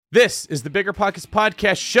This is the Bigger Pockets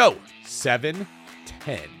Podcast Show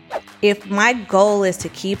 710. If my goal is to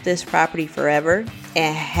keep this property forever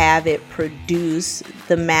and have it produce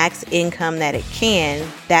the max income that it can,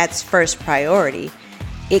 that's first priority.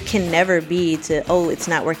 It can never be to, it's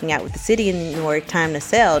not working out with the city anymore, time to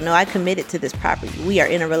sell. No, I committed to this property. We are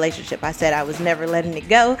in a relationship. I said I was never letting it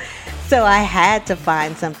go. So I had to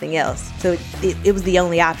find something else. So it was the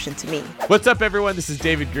only option to me. What's up, everyone? This is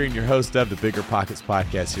David Green, your host of the Bigger Pockets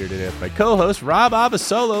Podcast, here today with my co-host, Rob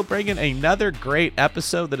Abasolo, bringing another great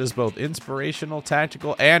episode that is both inspirational,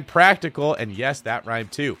 tactical, and practical. And yes, that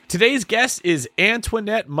rhymed too. Today's guest is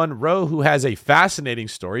Antoinette Munroe, who has a fascinating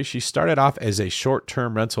story. She started off as a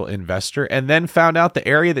short-term rental investor and then found out the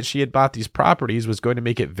area that she had bought these properties was going to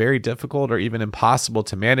make it very difficult or even impossible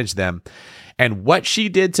to manage them. And what she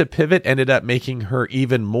did to pivot ended up making her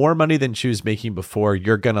even more money than she was making before.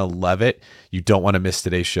 You're going to love it. You don't want to miss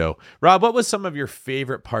today's show. Rob, what was some of your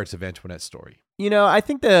favorite parts of Antoinette's story? You know, I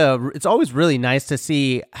think it's always really nice to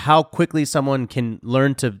see how quickly someone can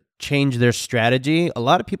learn to change their strategy. A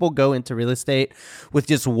lot of people go into real estate with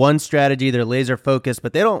just one strategy. They're laser focused,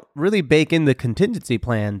 but they don't really bake in the contingency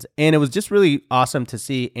plans. And it was just really awesome to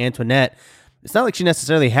see Antoinette. It's not like she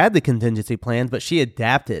necessarily had the contingency plans, but she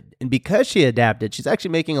adapted. And because she adapted, she's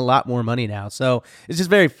actually making a lot more money now. So it's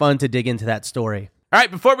just very fun to dig into that story. All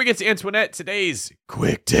right, before we get to Antoinette, today's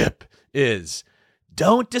quick tip is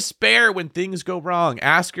don't despair when things go wrong.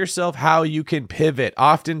 Ask yourself how you can pivot.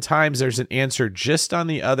 Oftentimes, there's an answer just on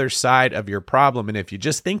the other side of your problem. And if you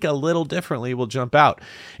just think a little differently, we'll jump out.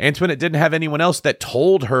 Antoinette didn't have anyone else that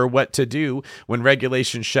told her what to do when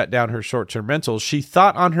regulations shut down her short-term rentals. She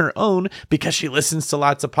thought on her own because she listens to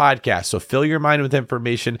lots of podcasts. So fill your mind with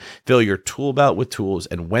information, fill your tool belt with tools.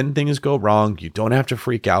 And when things go wrong, you don't have to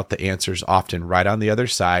freak out. The answer's often right on the other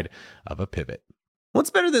side of a pivot. What's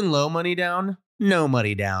better than low money down? No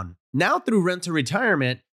money down. Now through Rent to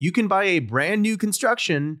Retirement, you can buy a brand new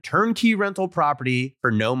construction turnkey rental property for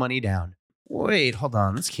no money down. Wait, hold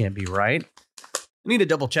on. This can't be right. I need to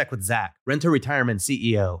double check with Zach, Rent to Retirement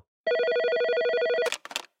CEO.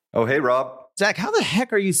 Oh, hey, Rob. Zach, how the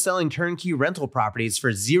heck are you selling turnkey rental properties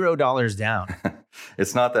for $0 down?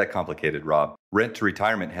 It's not that complicated, Rob. Rent to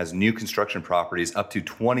Retirement has new construction properties up to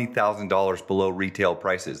 $20,000 below retail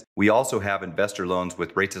prices. We also have investor loans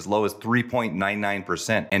with rates as low as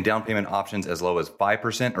 3.99% and down payment options as low as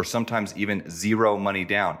 5% or sometimes even zero money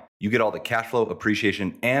down. You get all the cash flow,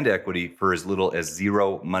 appreciation, and equity for as little as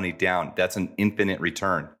zero money down. That's an infinite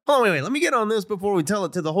return. Oh, wait. Let me get on this before we tell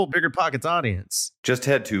it to the whole Bigger Pockets audience. Just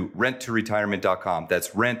head to renttoretirement.com. That's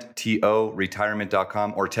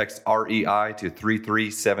renttoretirement.com or text REI to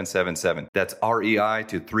 33777. That's REI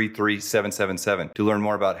to 33777 to learn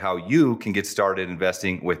more about how you can get started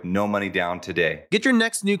investing with no money down today. Get your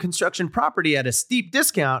next new construction property at a steep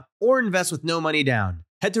discount or invest with no money down.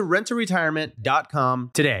 Head to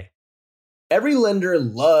renttoretirement.com today. Every lender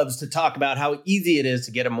loves to talk about how easy it is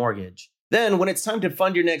to get a mortgage. Then when it's time to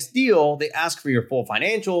fund your next deal, they ask for your full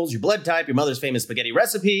financials, your blood type, your mother's famous spaghetti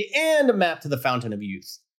recipe, and a map to the fountain of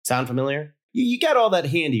youth. Sound familiar? You got all that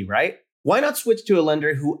handy, right? Why not switch to a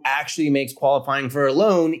lender who actually makes qualifying for a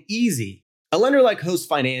loan easy? A lender like Host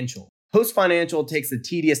Financial. Host Financial takes the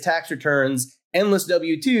tedious tax returns, endless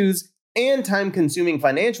W-2s, and time-consuming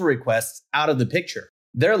financial requests out of the picture.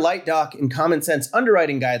 Their light doc and common sense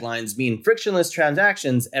underwriting guidelines mean frictionless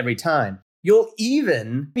transactions every time. You'll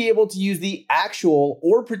even be able to use the actual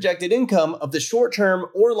or projected income of the short-term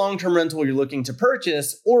or long-term rental you're looking to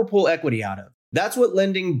purchase or pull equity out of. That's what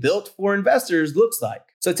lending built for investors looks like.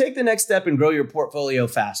 So take the next step and grow your portfolio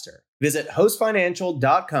faster. Visit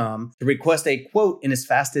hostfinancial.com to request a quote in as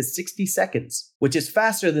fast as 60 seconds, which is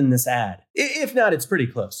faster than this ad. If not, it's pretty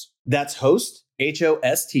close. That's host,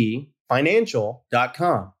 H-O-S-T,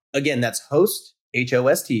 financial.com. Again, that's host,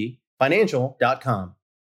 H-O-S-T, financial.com.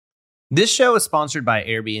 This show is sponsored by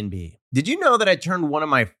Airbnb. Did you know that I turned one of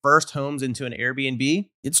my first homes into an Airbnb?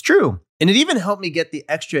 It's true. And it even helped me get the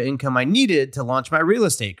extra income I needed to launch my real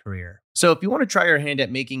estate career. So if you want to try your hand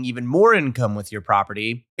at making even more income with your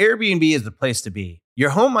property, Airbnb is the place to be. Your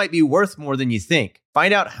home might be worth more than you think.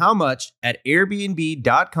 Find out how much at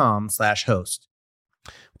airbnb.com/host.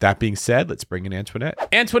 That being said, let's bring in Antoinette.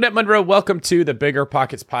 Antoinette Munroe, welcome to the Bigger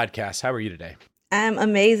Pockets Podcast. How are you today? I'm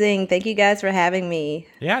amazing. Thank you guys for having me.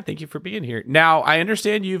 Yeah, thank you for being here. Now, I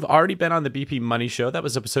understand you've already been on the BP Money Show. That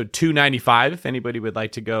was episode 295, if anybody would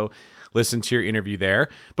like to go listen to your interview there.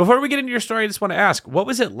 Before we get into your story, I just want to ask, what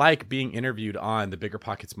was it like being interviewed on the Bigger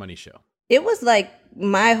Pockets Money Show? It was like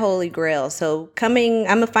my holy grail. So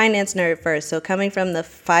I'm a finance nerd first. So coming from the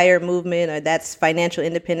FIRE movement, or that's financial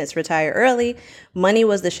independence, retire early, Money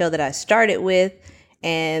was the show that I started with.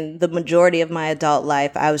 And the majority of my adult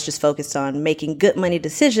life, I was just focused on making good money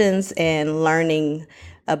decisions and learning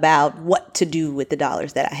about what to do with the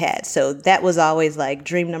dollars that I had. So that was always like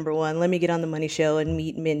dream number one. Let me get on the money show and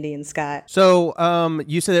meet Mindy and Scott. So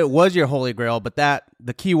you said it was your holy grail, but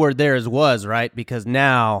the key word there is was, right? Because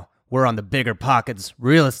now we're on the Bigger Pockets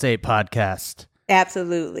Real Estate Podcast.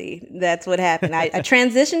 Absolutely. That's what happened. I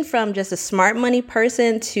transitioned from just a smart money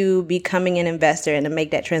person to becoming an investor. And to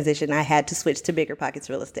make that transition, I had to switch to Bigger Pockets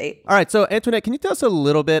Real Estate. All right. So, Antoinette, can you tell us a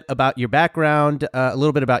little bit about your background, a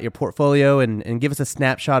little bit about your portfolio, and give us a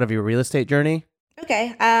snapshot of your real estate journey?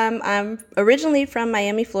 Okay. I'm originally from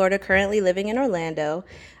Miami, Florida, currently living in Orlando.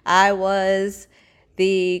 I was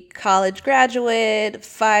the college graduate,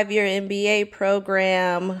 5-year MBA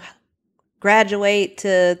program, graduate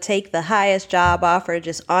to take the highest job offer,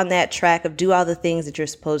 just on that track of do all the things that you're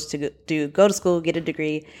supposed to do, go to school, get a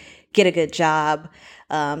degree, get a good job.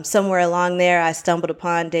 Somewhere along there, I stumbled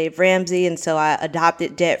upon Dave Ramsey, and so I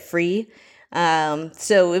adopted debt free.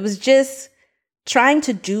 So it was just trying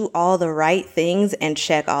to do all the right things and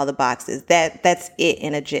check all the boxes. That's it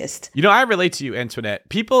in a gist. You know, I relate to you, Antoinette.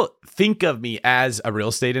 People think of me as a real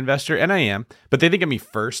estate investor, and I am, but they think of me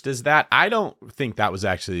first as that. I don't think that was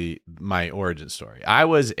actually my origin story. I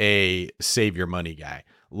was a save your money guy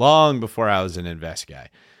long before I was an invest guy.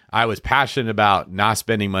 I was passionate about not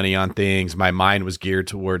spending money on things. My mind was geared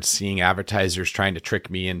towards seeing advertisers trying to trick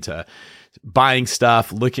me into buying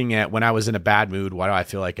stuff, looking at when I was in a bad mood, why do I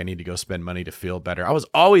feel like I need to go spend money to feel better? I was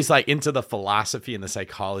always like into the philosophy and the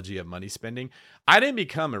psychology of money spending. I didn't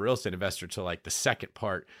become a real estate investor till like the second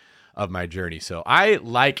part of my journey. So I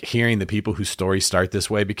like hearing the people whose stories start this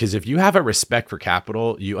way, because if you have a respect for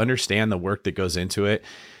capital, you understand the work that goes into it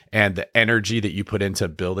and the energy that you put into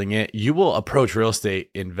building it, you will approach real estate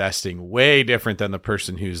investing way different than the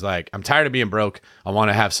person who's like, I'm tired of being broke. I want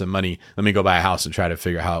to have some money. Let me go buy a house and try to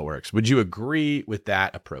figure out how it works. Would you agree with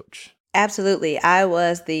that approach? Absolutely. I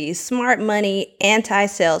was the smart money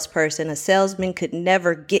anti-salesperson. A salesman could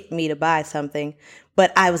never get me to buy something,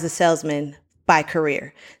 but I was a salesman by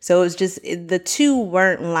career. So it was just, the two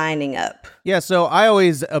weren't lining up. Yeah, so I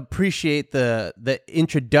always appreciate the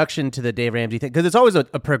introduction to the Dave Ramsey thing, because it's always a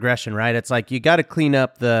progression, right? It's like you got to clean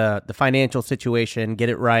up the financial situation, get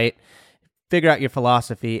it right, figure out your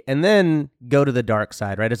philosophy, and then go to the dark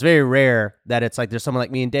side, right? It's very rare that it's like there's someone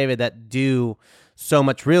like me and David that do so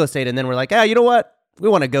much real estate, and then we're like, you know what? We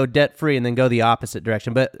want to go debt-free and then go the opposite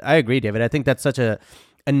direction. But I agree, David. I think that's such a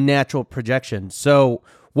natural projection. So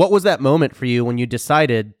what was that moment for you when you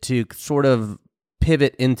decided to sort of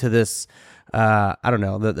pivot into this, I don't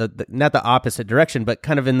know, the not the opposite direction, but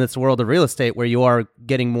kind of in this world of real estate where you are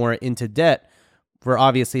getting more into debt for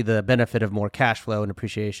obviously the benefit of more cash flow and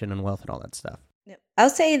appreciation and wealth and all that stuff? I'll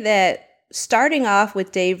say that starting off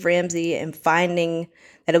with Dave Ramsey and finding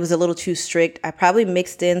that it was a little too strict, I probably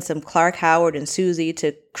mixed in some Clark Howard and Susie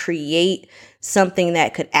to create something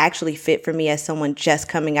that could actually fit for me as someone just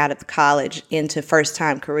coming out of the college into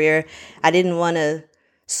first-time career. I didn't want to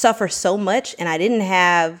suffer so much, and I didn't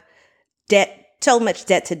have so much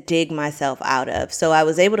debt to dig myself out of. So I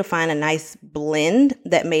was able to find a nice blend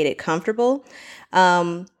that made it comfortable.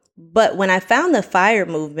 But when I found the FIRE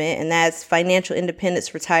movement, and that's Financial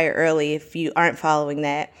Independence, Retire Early, if you aren't following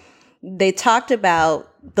that, they talked about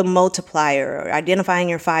the multiplier, or identifying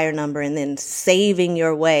your FIRE number and then saving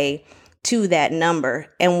your way to that number.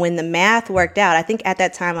 And when the math worked out, I think at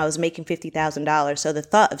that time I was making $50,000. So the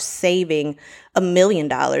thought of saving $1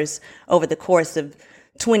 million over the course of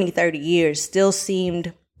 20, 30 years still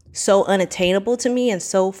seemed so unattainable to me and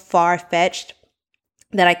so far-fetched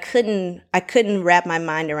that I couldn't wrap my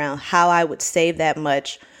mind around how I would save that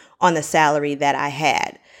much on the salary that I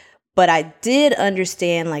had. But I did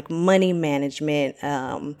understand like money management,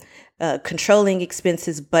 controlling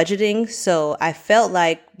expenses, budgeting. So I felt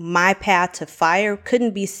like my path to FIRE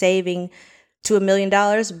couldn't be saving to $1 million,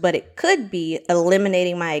 but it could be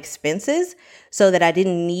eliminating my expenses so that I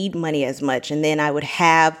didn't need money as much. And then I would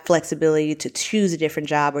have flexibility to choose a different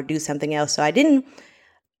job or do something else. So I didn't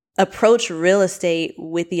approach real estate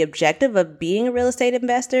with the objective of being a real estate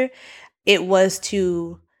investor. It was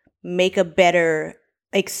to make a better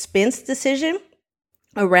expense decision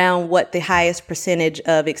around what the highest percentage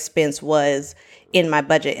of expense was in my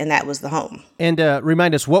budget, and that was the home. And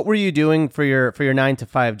remind us, what were you doing for your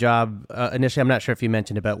 9-to-5 job initially? I'm not sure if you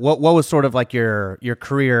mentioned it, but what was sort of like your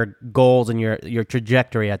career goals and your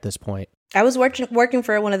trajectory at this point? I was working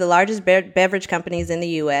for one of the largest beverage companies in the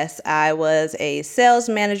U.S. I was a sales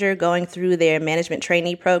manager going through their management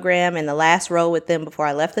trainee program. And the last role with them before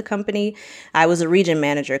I left the company, I was a region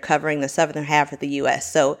manager covering the southern half of the U.S.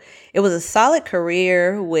 So it was a solid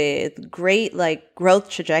career with great growth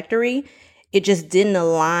trajectory. It just didn't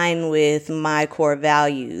align with my core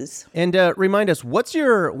values. And remind us, what's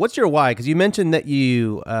your why? Because you mentioned that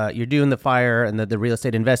you're doing the FIRE and the real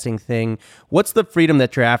estate investing thing. What's the freedom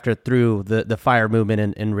that you're after through the FIRE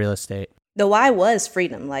movement in real estate? The why was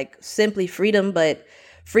freedom, simply freedom, but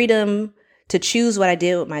freedom to choose what I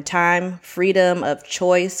did with my time, freedom of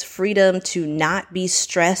choice, freedom to not be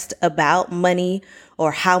stressed about money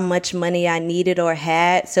or how much money I needed or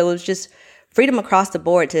had. So it was just freedom across the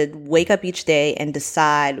board to wake up each day and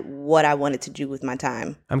decide what I wanted to do with my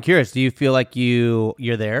time. I'm curious, do you feel like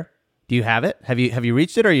you're there? Do you have it? Have you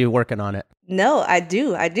reached it, or are you working on it? No, I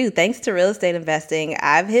do. Thanks to real estate investing,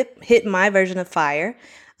 I've hit my version of FIRE,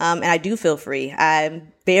 and I do feel free.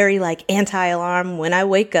 I'm very anti-alarm when I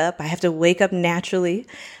wake up. I have to wake up naturally,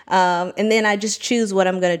 and then I just choose what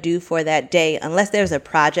I'm going to do for that day, unless there's a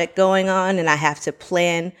project going on and I have to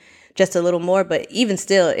plan just a little more. But even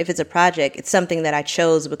still, if it's a project, it's something that I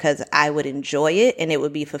chose because I would enjoy it and it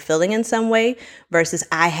would be fulfilling in some way, versus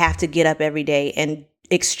I have to get up every day and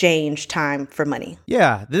exchange time for money.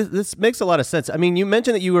 Yeah, this makes a lot of sense. I mean, you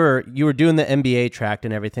mentioned that you were doing the MBA track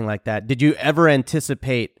and everything like that. Did you ever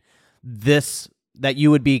anticipate that you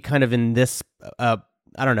would be kind of in this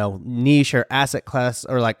niche or asset class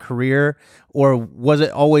or career, or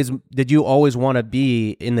did you always want to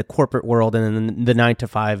be in the corporate world and in the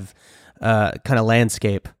 9-to-5 kind of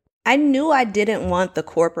landscape? I knew I didn't want the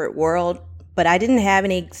corporate world, but I didn't have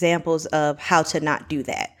any examples of how to not do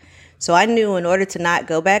that. So I knew in order to not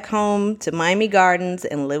go back home to Miami Gardens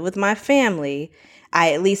and live with my family,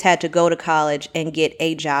 I at least had to go to college and get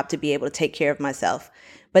a job to be able to take care of myself.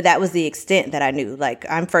 But that was the extent that I knew.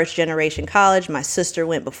 I'm first generation college. My sister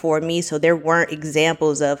went before me, so there weren't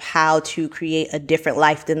examples of how to create a different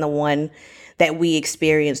life than the one that we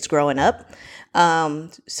experienced growing up.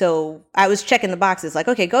 So I was checking the boxes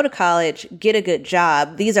okay, go to college, get a good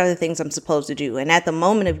job. These are the things I'm supposed to do. And at the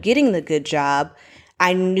moment of getting the good job,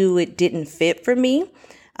 I knew it didn't fit for me.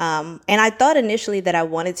 And I thought initially that I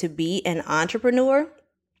wanted to be an entrepreneur,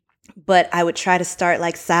 but I would try to start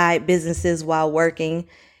side businesses while working,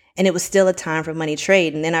 and it was still a time for money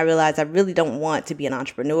trade. And then I realized I really don't want to be an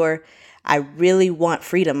entrepreneur. I really want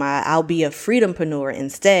freedom. I'll be a freedompreneur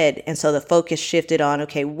instead. And so the focus shifted on,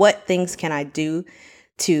 okay, what things can I do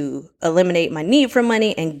to eliminate my need for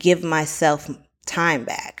money and give myself time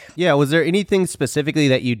back? Yeah. Was there anything specifically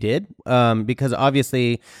that you did? Because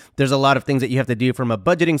obviously there's a lot of things that you have to do from a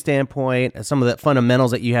budgeting standpoint, some of the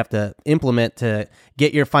fundamentals that you have to implement to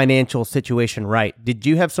get your financial situation right. Did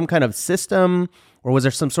you have some kind of system, or was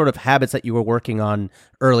there some sort of habits that you were working on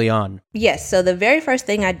early on? Yes. So the very first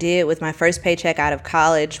thing I did with my first paycheck out of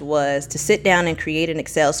college was to sit down and create an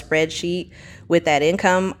Excel spreadsheet with that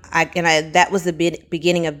income. That was the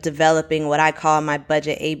beginning of developing what I call my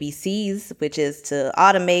budget ABCs, which is to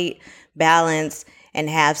automate, balance, and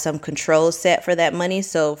have some controls set for that money.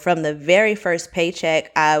 So from the very first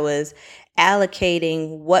paycheck, I was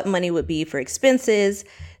allocating what money would be for expenses,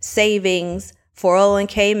 savings,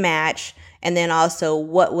 401k match, and then also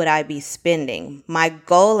what would I be spending. My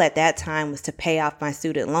goal at that time was to pay off my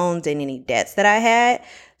student loans and any debts that I had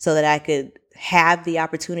so that I could have the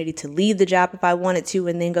opportunity to leave the job if I wanted to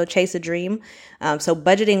and then go chase a dream. So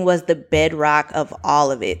budgeting was the bedrock of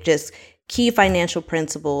all of it. Just key financial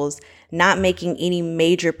principles, not making any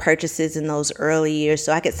major purchases in those early years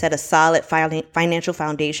so I could set a solid financial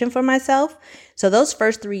foundation for myself. So those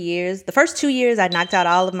first 3 years, the first 2 years, I knocked out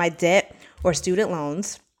all of my debt or student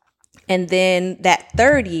loans. And then that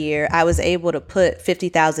third year, I was able to put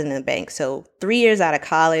 $50,000 in the bank. So 3 years out of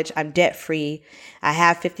college, I'm debt free. I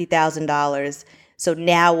have $50,000. So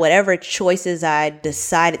now whatever choices I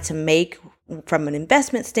decided to make from an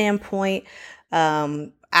investment standpoint,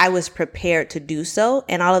 I was prepared to do so.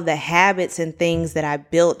 And all of the habits and things that I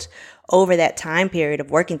built over that time period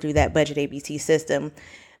of working through that budget ABC system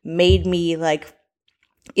made me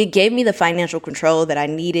it gave me the financial control that I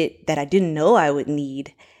needed, that I didn't know I would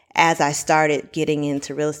need as I started getting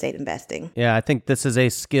into real estate investing. Yeah, I think this is a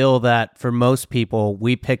skill that for most people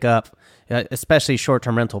we pick up, especially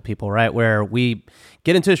short-term rental people, right? Where we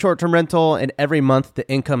get into a short-term rental and every month the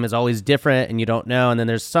income is always different and you don't know. And then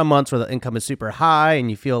there's some months where the income is super high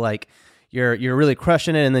and you feel like you're really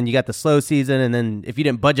crushing it. And then you got the slow season. And then if you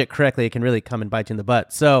didn't budget correctly, it can really come and bite you in the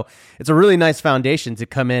butt. So it's a really nice foundation to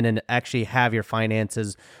come in and actually have your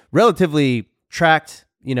finances relatively tracked,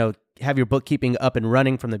 have your bookkeeping up and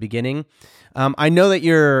running from the beginning. I know that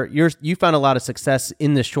you found a lot of success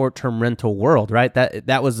in the short-term rental world, right?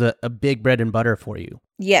 That was a big bread and butter for you.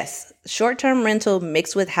 Yes. Short-term rental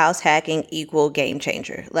mixed with house hacking equal game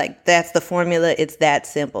changer. Like, that's the formula. It's that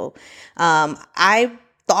simple. I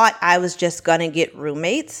thought I was just going to get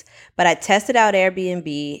roommates, but I tested out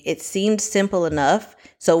Airbnb. It seemed simple enough.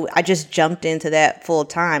 So I just jumped into that full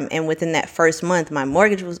time. And within that first month, my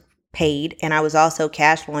mortgage was paid, and I was also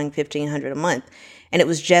cash flowing $1,500 a month. And it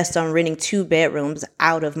was just on renting 2 bedrooms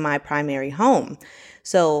out of my primary home.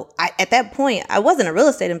 So at that point, I wasn't a real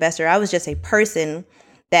estate investor. I was just a person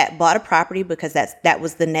that bought a property because that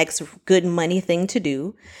was the next good money thing to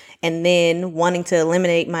do. And then wanting to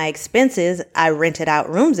eliminate my expenses, I rented out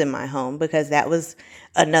rooms in my home because that was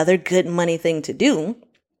another good money thing to do.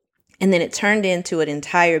 And then it turned into an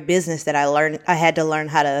entire business that I had to learn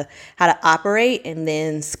how to operate and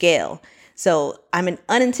then scale. So I'm an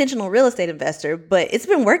unintentional real estate investor, but it's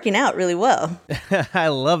been working out really well. I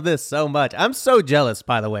love this so much. I'm so jealous,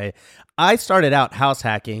 by the way. I started out house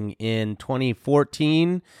hacking in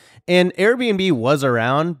 2014, and Airbnb was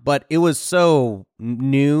around, but it was so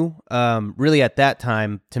new. Really at that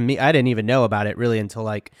time, to me, I didn't even know about it really until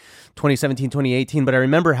like 2017, 2018. But I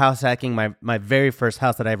remember house hacking my very first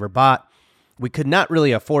house that I ever bought. We could not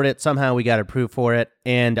really afford it. Somehow we got approved for it.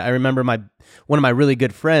 And I remember one of my really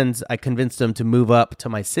good friends, I convinced him to move up to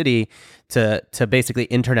my city to basically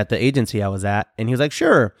intern at the agency I was at. And he was like,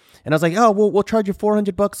 sure. And I was like, oh, we'll charge you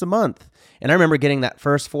 $400 a month. And I remember getting that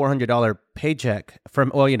first $400 paycheck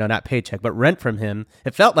from, well, not paycheck, but rent from him.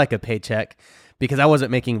 It felt like a paycheck because I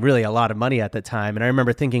wasn't making really a lot of money at the time. And I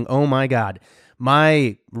remember thinking, oh my God,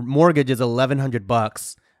 my mortgage is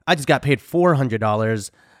 $1,100. I just got paid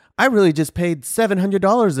 $400. I really just paid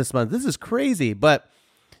 $700 this month. This is crazy. But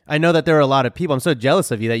I know that there are a lot of people. I'm so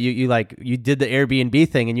jealous of you that you did the Airbnb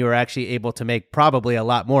thing and you were actually able to make probably a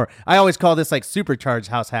lot more. I always call this like supercharged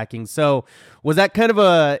house hacking. So was that kind of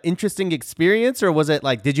a interesting experience, or was it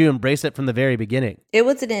like, did you embrace it from the very beginning? It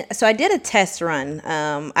was so I did a test run.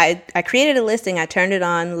 I created a listing. I turned it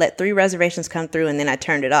on, let 3 reservations come through, and then I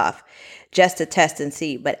turned it off just to test and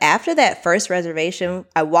see. But after that first reservation,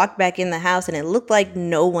 I walked back in the house and it looked like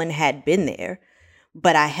no one had been there.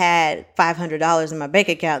 But I had $500 in my bank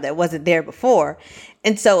account that wasn't there before.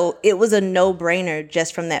 And so it was a no-brainer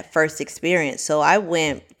just from that first experience. So I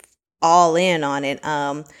went all in on it.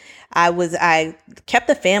 I kept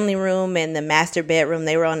the family room and the master bedroom.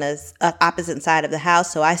 They were on the opposite side of the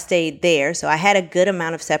house. So I stayed there. So I had a good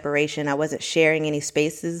amount of separation. I wasn't sharing any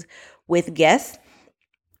spaces with guests.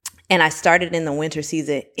 And I started in the winter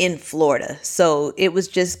season in Florida. So it was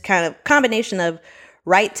just kind of combination of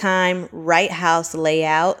right time, right house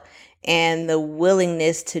layout, and the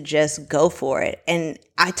willingness to just go for it. And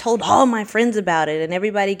I told all my friends about it, and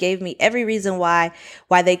everybody gave me every reason why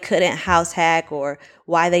they couldn't house hack, or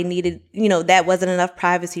why they needed, that wasn't enough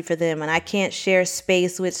privacy for them, and I can't share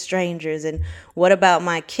space with strangers, and what about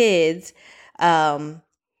my kids?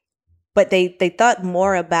 But they thought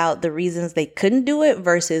more about the reasons they couldn't do it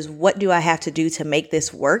versus what do I have to do to make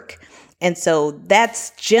this work? And so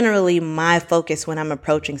that's generally my focus when I'm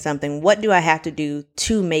approaching something. What do I have to do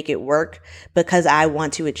to make it work? Because I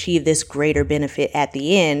want to achieve this greater benefit at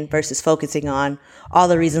the end versus focusing on all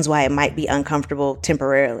the reasons why it might be uncomfortable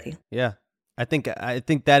temporarily. Yeah. I think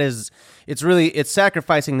that is, it's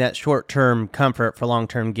sacrificing that short-term comfort for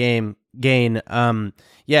long-term gain.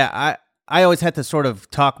 I always had to sort of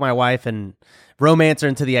talk my wife and romance her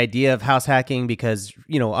into the idea of house hacking because,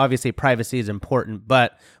 obviously privacy is important.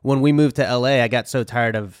 But when we moved to LA, I got so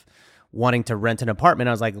tired of wanting to rent an apartment.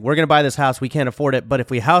 I was like, we're going to buy this house. We can't afford it. But if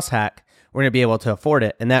we house hack, we're going to be able to afford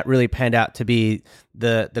it. And that really panned out to be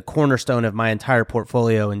the cornerstone of my entire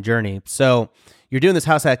portfolio and journey. So you're doing this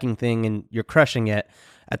house hacking thing and you're crushing it.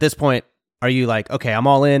 At this point, are you like, okay, I'm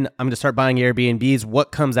all in, I'm going to start buying Airbnbs?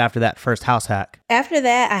 What comes after that first house hack? After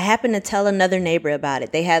that, I happened to tell another neighbor about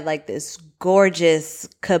it. They had like this gorgeous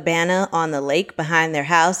cabana on the lake behind their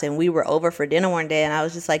house, and we were over for dinner one day, and I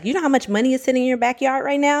was just like, you know how much money is sitting in your backyard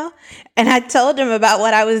right now? And I told them about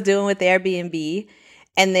what I was doing with Airbnb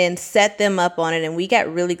and then set them up on it, and we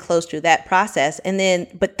got really close through that process.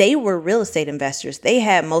 But they were real estate investors. They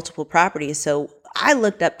had multiple properties, so I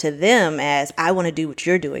looked up to them as, I want to do what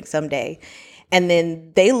you're doing someday. And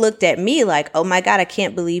then they looked at me like, oh my God, I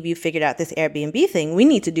can't believe you figured out this Airbnb thing. We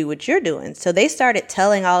need to do what you're doing. So they started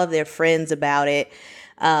telling all of their friends about it.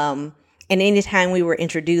 And anytime we were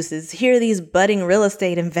introduced as, here are these budding real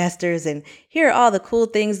estate investors and here are all the cool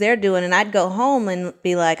things they're doing. And I'd go home and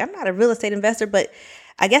be like, I'm not a real estate investor, but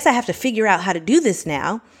I guess I have to figure out how to do this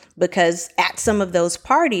now, because at some of those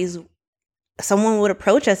parties, someone would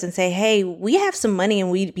approach us and say, hey, we have some money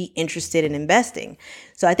and we'd be interested in investing.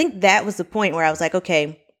 So I think that was the point where I was like,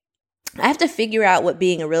 okay, I have to figure out what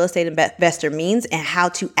being a real estate investor means and how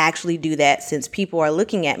to actually do that, since people are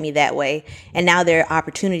looking at me that way. And now there are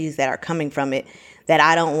opportunities that are coming from it that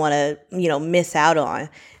I don't want to, miss out on.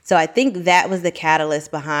 So I think that was the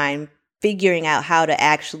catalyst behind figuring out how to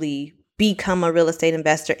actually become a real estate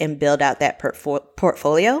investor and build out that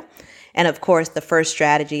portfolio. And of course, the first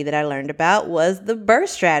strategy that I learned about was the BRRRR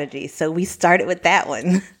strategy. So we started with that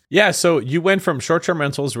one. Yeah, so you went from short-term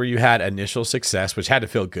rentals where you had initial success, which had to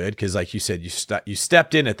feel good because, like you said, you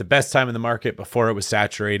stepped in at the best time in the market before it was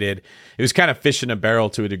saturated. It was kind of fish in a barrel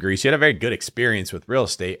to a degree. So you had a very good experience with real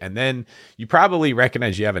estate, and then you probably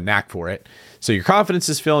recognize you have a knack for it. So your confidence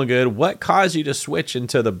is feeling good. What caused you to switch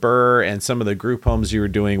into the BRRRR and some of the group homes you were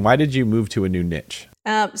doing? Why did you move to a new niche?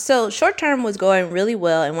 So short-term was going really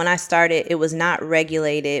well. And when I started, it was not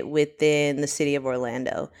regulated within the city of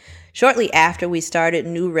Orlando. Shortly after we started,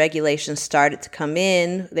 new regulations started to come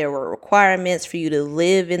in. There were requirements for you to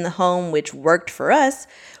live in the home, which worked for us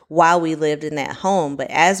while we lived in that home. But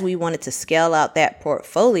as we wanted to scale out that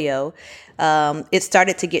portfolio, it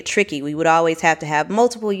started to get tricky. We would always have to have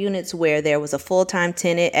multiple units where there was a full-time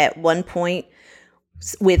tenant at one point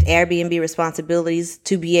with Airbnb responsibilities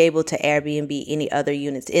to be able to Airbnb any other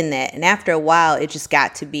units in that. And after a while, it just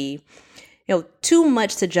got to be too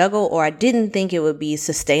much to juggle, or I didn't think it would be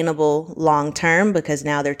sustainable long term because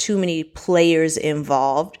now there are too many players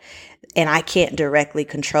involved and I can't directly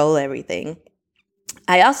control everything.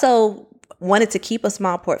 I also wanted to keep a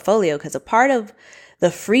small portfolio because a part of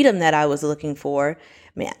the freedom that I was looking for,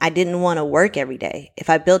 I didn't want to work every day. If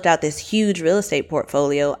I built out this huge real estate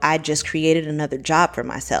portfolio, I just created another job for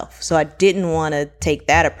myself. So I didn't want to take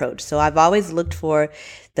that approach. So I've always looked for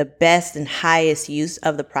the best and highest use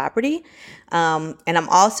of the property. And I'm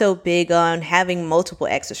also big on having multiple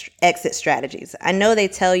exit strategies. I know they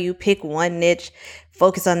tell you pick one niche,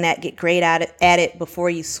 focus on that, get great at it before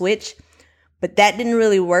you switch. But that didn't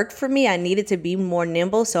really work for me. I needed to be more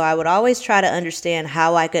nimble. So I would always try to understand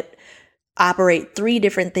how I could operate 3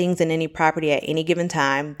 different things in any property at any given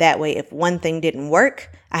time. That way, if one thing didn't work,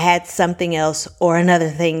 I had something else or another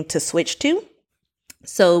thing to switch to.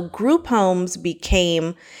 So group homes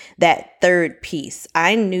became that third piece.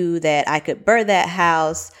 I knew that I could BRRRR that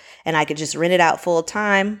house and I could just rent it out full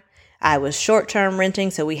time. I was short-term renting,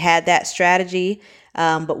 so we had that strategy.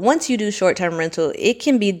 But once you do short-term rental, it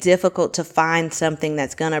can be difficult to find something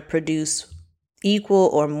that's going to produce equal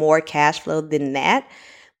or more cash flow than that.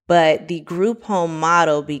 But the group home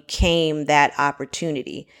model became that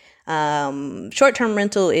opportunity. Short-term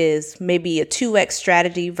rental is maybe a 2x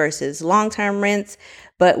strategy versus long-term rents.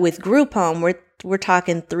 But with group home, we're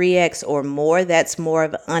talking 3x or more. That's more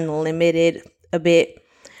of unlimited, a bit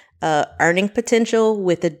earning potential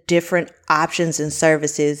with the different options and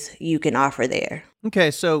services you can offer there.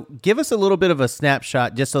 Okay, so give us a little bit of a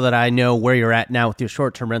snapshot just so that I know where you're at now with your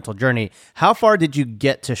short-term rental journey. How far did you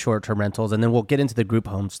get to short-term rentals? And then we'll get into the group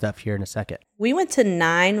home stuff here in a second. We went to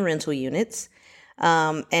 9 rental units.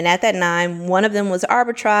 And at that 9, one of them was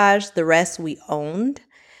arbitrage. The rest we owned.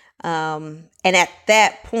 And at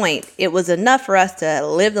that point, it was enough for us to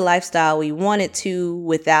live the lifestyle we wanted to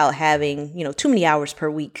without having, too many hours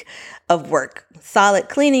per week of work. Solid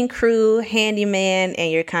cleaning crew, handyman,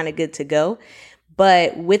 and you're kind of good to go.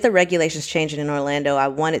 But with the regulations changing in Orlando, I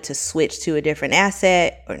wanted to switch to a different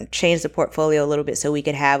asset or change the portfolio a little bit so we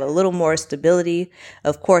could have a little more stability.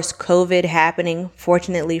 Of course, COVID happening.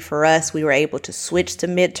 Fortunately for us, we were able to switch to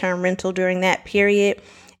midterm rental during that period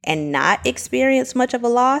and not experience much of a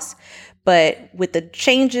loss. But with the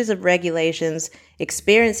changes of regulations,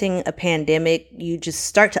 experiencing a pandemic, you just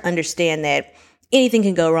start to understand that anything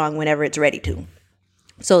can go wrong whenever it's ready to.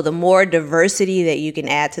 So the more diversity that you can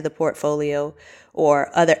add to the portfolio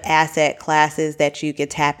or other asset classes that you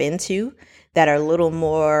could tap into that are a little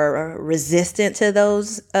more resistant to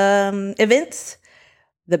those events,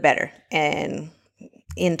 the better. And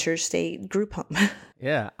interstate group home.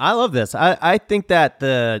 Yeah, I love this. I think that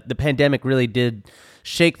the pandemic really did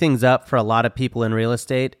shake things up for a lot of people in real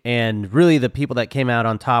estate, and really the people that came out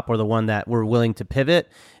on top were the one that were willing to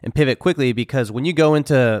pivot and pivot quickly, because when you go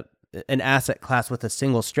into an asset class with a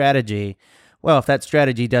single strategy, well, if that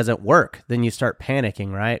strategy doesn't work, then you start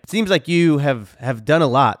panicking, right? It seems like you have done a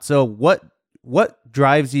lot. So what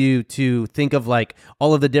drives you to think of like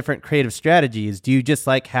all of the different creative strategies? Do you just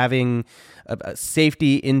like having a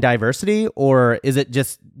safety in diversity, or is it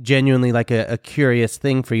just genuinely like a curious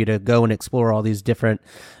thing for you to go and explore all these different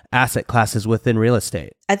asset classes within real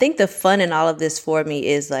estate? I think the fun in all of this for me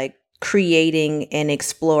is like creating and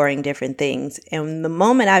exploring different things. And the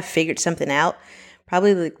moment I figured something out,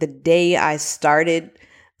 probably like the day I started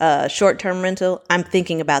short-term rental, I'm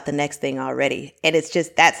thinking about the next thing already. And it's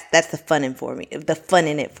just, that's the fun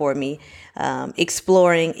in it for me.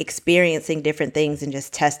 Exploring, experiencing different things and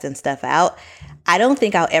just testing stuff out. I don't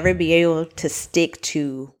think I'll ever be able to stick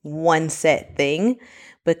to one set thing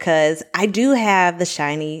because I do have the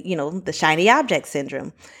shiny object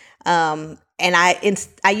syndrome. And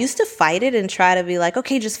I used to fight it and try to be like,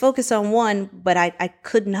 okay, just focus on one, but I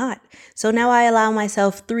could not. So now I allow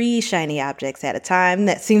myself 3 shiny objects at a time.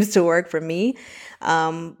 That seems to work for me.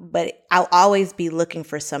 But I'll always be looking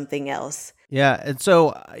for something else. Yeah. And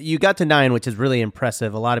so you got to 9, which is really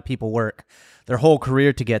impressive. A lot of people work their whole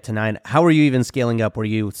career to get to 9. How are you even scaling up? Were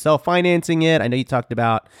you self-financing it? I know you talked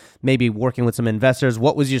about maybe working with some investors.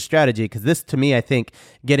 What was your strategy? Because this, to me, I think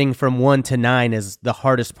getting from 1 to 9 is the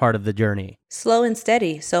hardest part of the journey. Slow and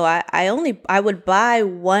steady. So I would buy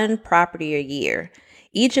 1 property a year.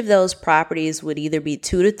 Each of those properties would either be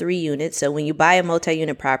 2 to 3 units. So when you buy a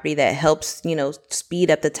multi-unit property, that helps,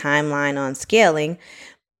 speed up the timeline on scaling.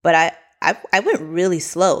 But I went really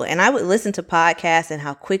slow, and I would listen to podcasts and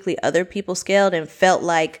how quickly other people scaled and felt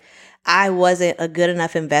like I wasn't a good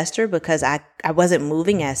enough investor because I wasn't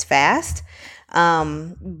moving as fast.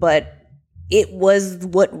 But it was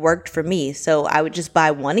what worked for me. So I would just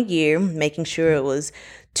buy 1 a year, making sure it was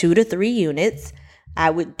 2 to 3 units.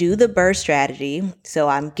 I would do the BRRRR strategy. So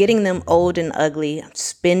I'm getting them old and ugly,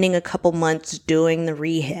 spending a couple months doing the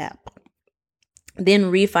rehab,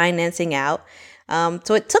 then refinancing out.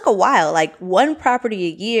 So it took a while. Like 1 property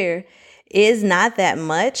a year is not that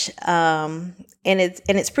much, and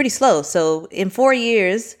it's pretty slow. So in 4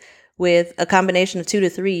 years, with a combination of 2 to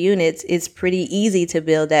 3 units, it's pretty easy to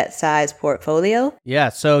build that size portfolio. Yeah.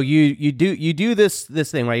 So you do this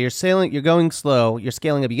thing, right? You're going slow. You're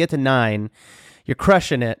scaling up. You get to 9. You're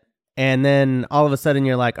crushing it, and then all of a sudden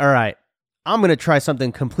you're like, all right, I'm going to try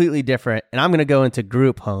something completely different, and I'm going to go into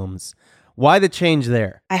group homes. Why the change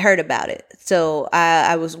there? I heard about it. So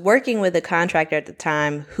I was working with a contractor at the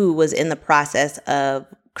time who was in the process of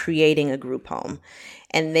creating a group home.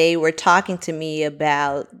 And they were talking to me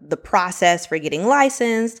about the process for getting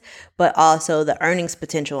licensed, but also the earnings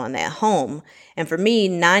potential on that home. And for me,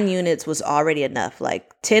 9 units was already enough.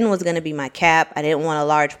 Like 10 was going to be my cap. I didn't want a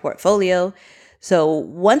large portfolio. So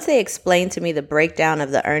once they explained to me the breakdown of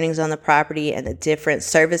the earnings on the property and the different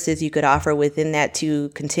services you could offer within that to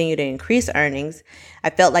continue to increase earnings, I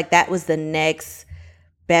felt like that was the next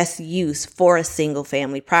best use for a single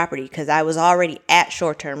family property because I was already at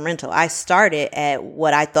short-term rental. I started at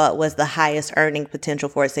what I thought was the highest earning potential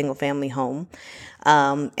for a single family home.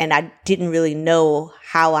 And I didn't really know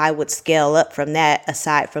how I would scale up from that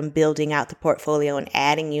aside from building out the portfolio and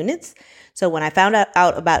adding units. So when I found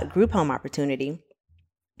out about a group home opportunity,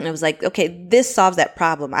 I was like, okay, this solves that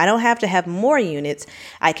problem. I don't have to have more units.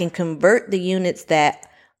 I can convert the units that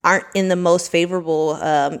aren't in the most favorable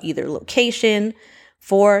either location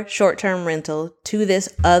for short-term rental to this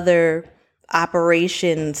other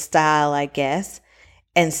operation style, I guess,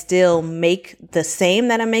 and still make the same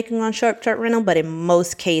that I'm making on short-term rental, but in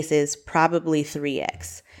most cases, probably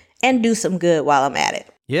 3x, and do some good while I'm at it.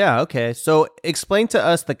 Yeah, okay. So explain to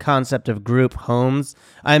us the concept of group homes.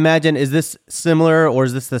 I imagine, is this similar or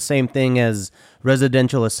is this the same thing as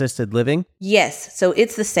residential assisted living? Yes, so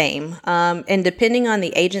it's the same. And depending on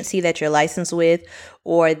the agency that you're licensed with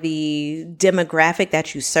or the demographic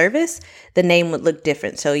that you service, the name would look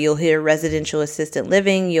different. So you'll hear residential assisted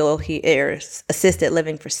living, you'll hear assisted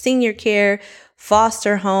living for senior care,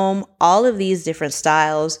 foster home, all of these different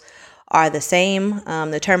styles are the same.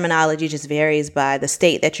 The terminology just varies by the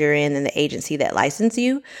state that you're in and the agency that licensed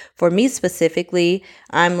you. For me specifically,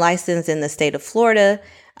 I'm licensed in the state of Florida,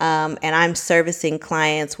 and I'm servicing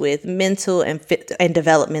clients with mental and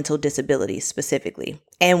developmental disabilities specifically.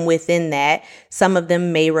 And within that, some of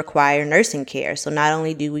them may require nursing care. So not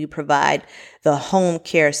only do we provide the home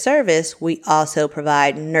care service, we also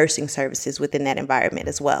provide nursing services within that environment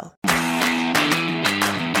as well.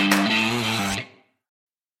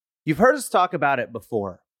 You've heard us talk about it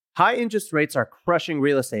before. High interest rates are crushing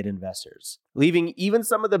real estate investors, leaving even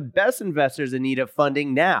some of the best investors in need of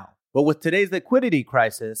funding now. But with today's liquidity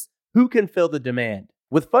crisis, who can fill the demand?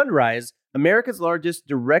 With Fundrise, America's largest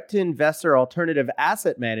direct-to-investor alternative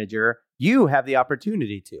asset manager, you have the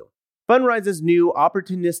opportunity to. Fundrise's new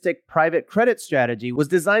opportunistic private credit strategy was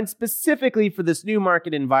designed specifically for this new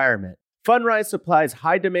market environment. Fundrise supplies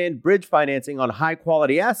high-demand bridge financing on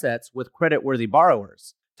high-quality assets with credit-worthy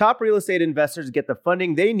borrowers. Top real estate investors get the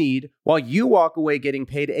funding they need while you walk away getting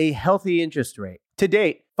paid a healthy interest rate. To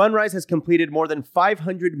date, Fundrise has completed more than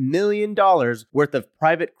 $500 million worth of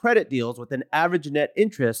private credit deals with an average net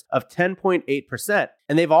interest of 10.8%,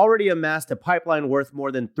 and they've already amassed a pipeline worth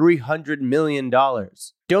more than $300 million.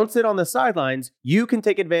 Don't sit on the sidelines. You can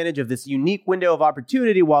take advantage of this unique window of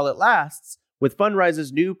opportunity while it lasts with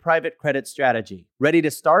Fundrise's new private credit strategy. Ready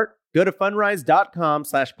to start? Go to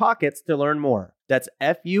fundrise.com/pockets to learn more. That's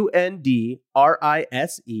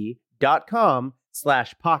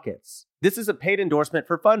fundrise.com/pockets. This is a paid endorsement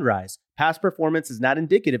for Fundrise. Past performance is not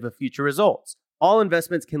indicative of future results. All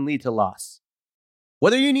investments can lead to loss.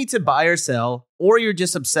 Whether you need to buy or sell, or you're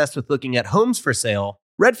just obsessed with looking at homes for sale,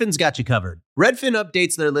 Redfin's got you covered. Redfin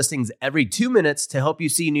updates their listings every 2 minutes to help you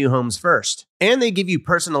see new homes first. And they give you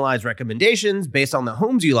personalized recommendations based on the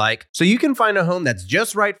homes you like, so you can find a home that's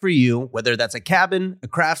just right for you, whether that's a cabin, a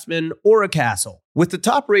craftsman, or a castle. With the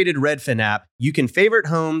top-rated Redfin app, you can favorite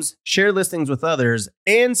homes, share listings with others,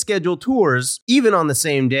 and schedule tours even on the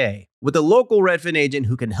same day, with a local Redfin agent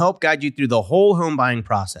who can help guide you through the whole home buying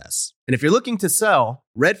process. And if you're looking to sell,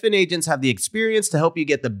 Redfin agents have the experience to help you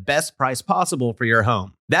get the best price possible for your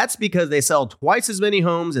home. That's because they sell twice as many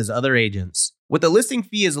homes as other agents. With a listing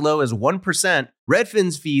fee as low as 1%,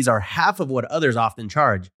 Redfin's fees are half of what others often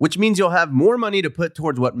charge, which means you'll have more money to put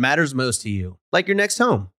towards what matters most to you, like your next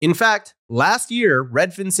home. In fact, last year,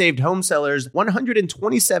 Redfin saved home sellers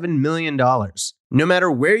 $127 million. No matter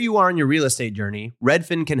where you are in your real estate journey,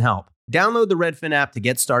 Redfin can help. Download the Redfin app to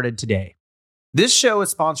get started today. This show is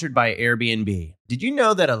sponsored by Airbnb. Did you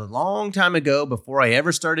know that a long time ago, before I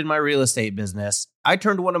ever started my real estate business, I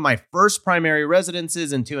turned one of my first primary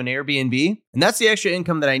residences into an Airbnb? And that's the extra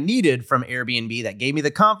income that I needed from Airbnb that gave me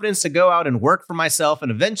the confidence to go out and work for myself and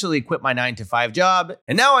eventually quit my 9-to-5 job.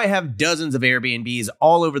 And now I have dozens of Airbnbs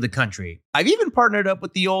all over the country. I've even partnered up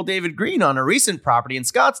with the old David Green on a recent property in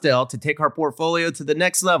Scottsdale to take our portfolio to the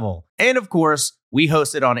next level. And of course, we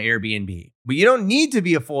host it on Airbnb. But you don't need to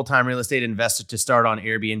be a full-time real estate investor to start on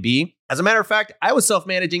Airbnb. As a matter of fact, I was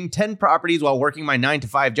self-managing 10 properties while working my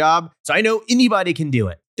 9-to-5 job, so I know anybody can do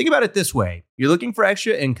it. Think about it this way. You're looking for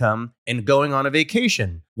extra income and going on a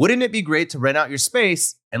vacation. Wouldn't it be great to rent out your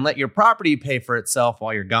space and let your property pay for itself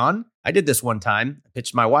while you're gone? I did this one time. I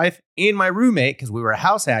pitched my wife and my roommate, because we were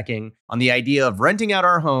house hacking, on the idea of renting out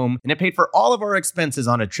our home, and it paid for all of our expenses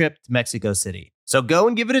on a trip to Mexico City. So go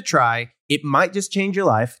and give it a try. It might just change your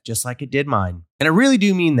life, just like it did mine. And I really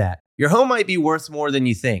do mean that. Your home might be worth more than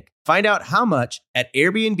you think. Find out how much at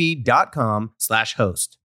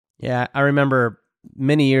airbnb.com/host. Yeah, I remember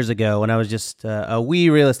many years ago when I was just a wee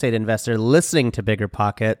real estate investor listening to Bigger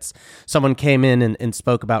Pockets, someone came in and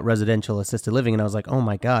spoke about residential assisted living. And I was like, oh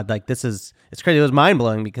my God, like it's crazy. It was mind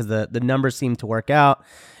blowing because the numbers seemed to work out.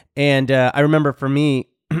 And I remember for me,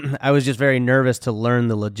 I was just very nervous to learn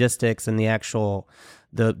the logistics and the actual,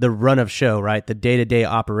 the run of show, right? The day-to-day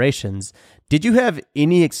operations. Did you have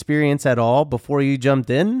any experience at all before you jumped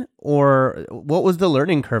in, or what was the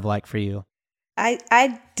learning curve like for you?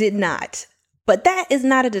 I did not. But that is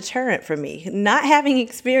not a deterrent for me. Not having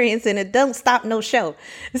experience in it don't stop no show.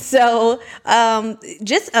 So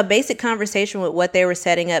just a basic conversation with what they were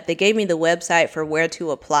setting up. They gave me the website for where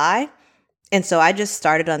to apply. And so I just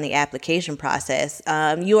started on the application process.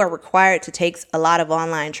 You are required to take a lot of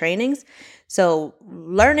online trainings. So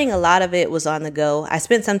learning a lot of it was on the go. I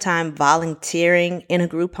spent some time volunteering in a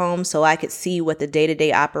group home so I could see what the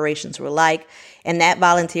day-to-day operations were like. And that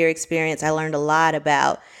volunteer experience, I learned a lot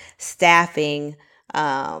about staffing,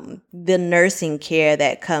 the nursing care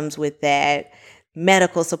that comes with that,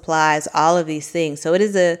 medical supplies, all of these things. So it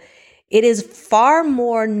is far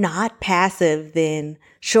more not passive than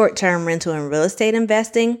short-term rental and real estate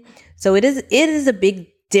investing. So it is a big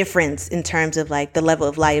difference in terms of like the level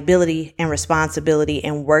of liability and responsibility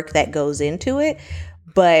and work that goes into it,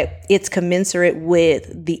 but it's commensurate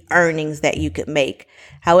with the earnings that you could make.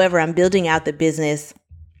 However, I'm building out the business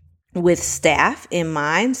with staff in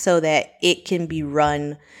mind so that it can be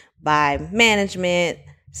run by management,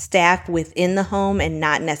 staff within the home, and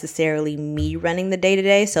not necessarily me running the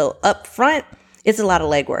day-to-day. So up front, it's a lot of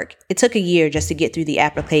legwork. It took a year just to get through the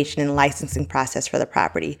application and licensing process for the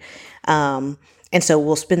property. And so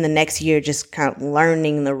we'll spend the next year just kind of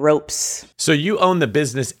learning the ropes. So you own the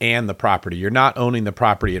business and the property. You're not owning the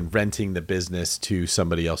property and renting the business to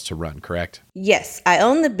somebody else to run, correct? Yes, I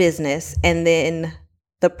own the business, and then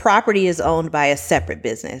the property is owned by a separate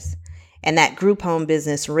business. And that group home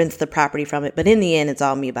business rents the property from it. But in the end, it's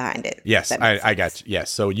all me behind it. Yes, I got you.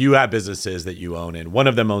 Yes. So you have businesses that you own, and one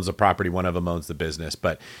of them owns the property, one of them owns the business.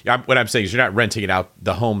 But what I'm saying is you're not renting it out,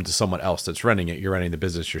 the home, to someone else that's running it. You're running the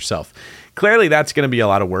business yourself. Clearly, that's going to be a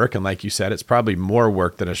lot of work. And like you said, it's probably more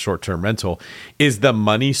work than a short-term rental. Is the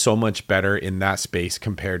money so much better in that space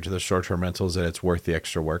compared to the short-term rentals that it's worth the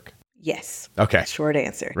extra work? Yes. Okay. Short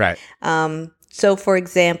answer. Right. So, for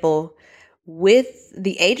example, with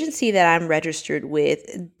the agency that I'm registered with,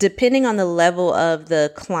 depending on the level of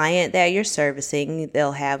the client that you're servicing,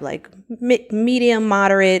 they'll have like medium,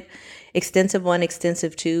 moderate, extensive 1,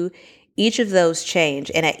 extensive 2. Each of those change.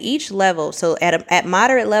 And at each level, so at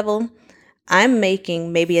moderate level, I'm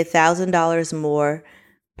making maybe $1,000 more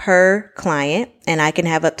per client, and I can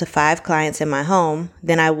have up to 5 clients in my home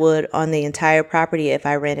than I would on the entire property if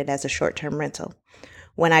I rent it as a short-term rental.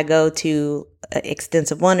 When I go to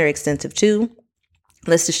extensive 1 or extensive 2,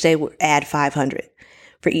 let's just say we add 500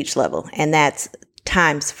 for each level, and that's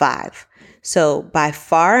times 5. So by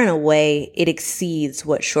far and away, it exceeds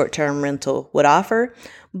what short-term rental would offer,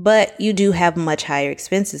 but you do have much higher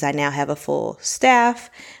expenses. I now have a full staff.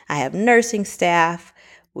 I have nursing staff.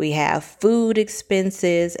 We have food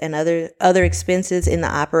expenses and other expenses in the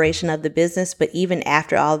operation of the business. But even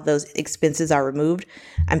after all of those expenses are removed,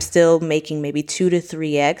 I'm still making maybe 2 to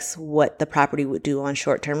 3x what the property would do on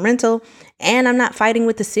short-term rental. And I'm not fighting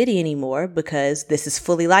with the city anymore because this is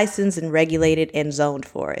fully licensed and regulated and zoned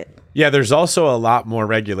for it. Yeah, there's also a lot more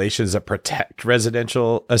regulations that protect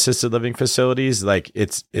residential assisted living facilities. Like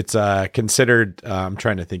it's considered, I'm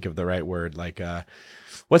trying to think of the right word, like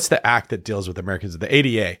what's the act that deals with Americans? The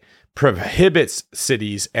ADA prohibits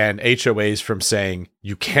cities and HOAs from saying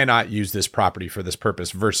you cannot use this property for this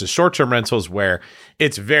purpose versus short-term rentals where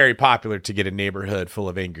it's very popular to get a neighborhood full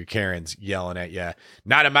of angry Karens yelling at you,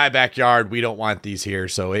 not in my backyard, we don't want these here.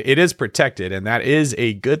 So it is protected, and that is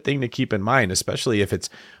a good thing to keep in mind, especially if it's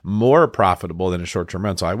more profitable than a short-term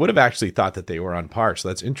rental. I would have actually thought that they were on par. So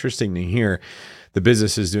that's interesting to hear. The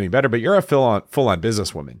business is doing better, but you're a full-on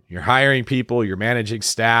businesswoman. You're hiring people, you're managing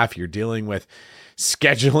staff, you're dealing with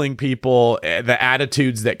scheduling people, the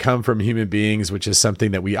attitudes that come from human beings, which is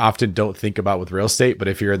something that we often don't think about with real estate. But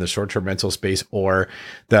if you're in the short-term rental space or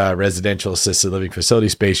the residential assisted living facility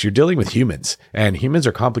space, you're dealing with humans, and humans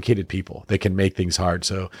are complicated people. They can make things hard.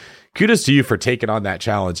 So kudos to you for taking on that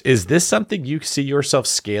challenge. Is this something you see yourself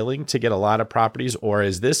scaling to get a lot of properties, or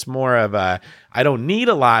is this more of a, I don't need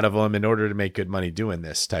a lot of them in order to make good money doing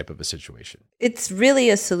this type of a situation? It's really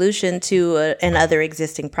a solution to another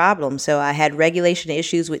existing problem. So I had regulation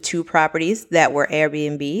issues with 2 properties that were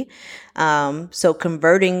Airbnb. So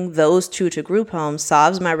converting those 2 to group homes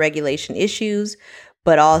solves my regulation issues,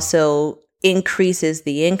 but also increases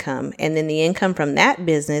the income. And then the income from that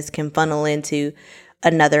business can funnel into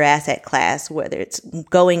another asset class, whether it's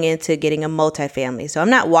going into getting a multifamily. So I'm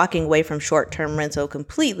not walking away from short-term rental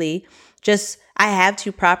completely. Just I have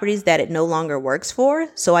 2 properties that it no longer works for.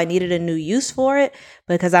 So I needed a new use for it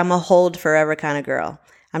because I'm a hold forever kind of girl.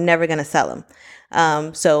 I'm never going to sell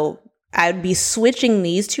them. So I'd be switching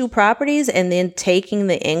these 2 properties and then taking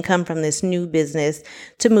the income from this new business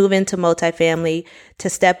to move into multifamily, to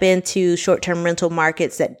step into short-term rental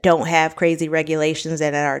markets that don't have crazy regulations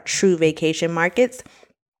and are true vacation markets.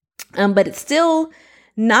 But it's still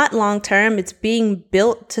not long-term. It's being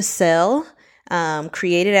built to sell,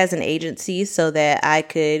 created as an agency so that I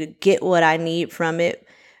could get what I need from it,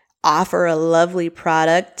 offer a lovely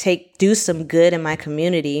product, do some good in my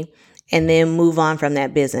community, and then move on from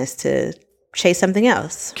that business to chase something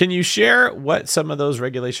else. Can you share what some of those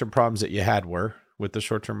regulation problems that you had were with the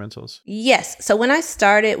short-term rentals? Yes. So when I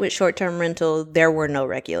started with short-term rental, there were no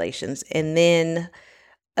regulations. And then,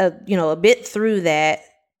 a bit through that,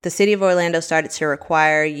 the city of Orlando started to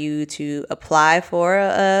require you to apply for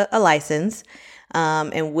a license.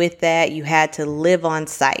 And with that, you had to live on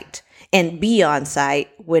site and be on site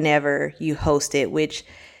whenever you host it, which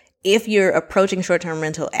if you're approaching short-term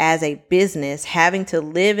rental as a business, having to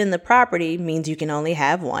live in the property means you can only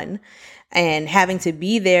have one. And having to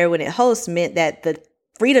be there when it hosts meant that the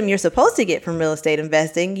freedom you're supposed to get from real estate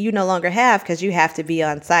investing, you no longer have because you have to be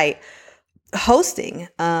on site hosting.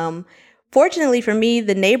 Fortunately for me,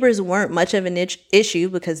 the neighbors weren't much of an issue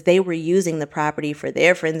because they were using the property for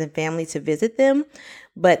their friends and family to visit them.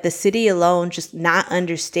 But the city alone just not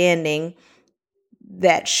understanding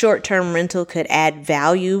that short-term rental could add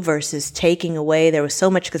value versus taking away. There was so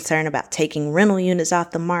much concern about taking rental units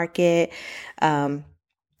off the market,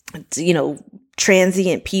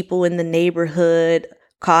 transient people in the neighborhood,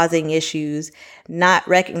 causing issues, not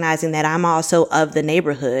recognizing that I'm also of the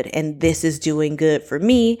neighborhood and this is doing good for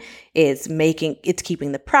me. It's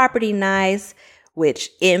keeping the property nice, which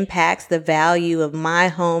impacts the value of my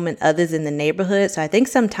home and others in the neighborhood. So I think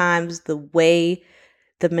sometimes the way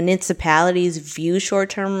the municipalities view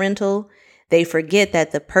short-term rental, they forget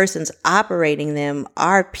that the persons operating them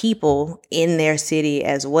are people in their city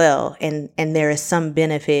as well. And there is some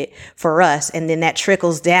benefit for us. And then that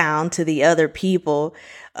trickles down to the other people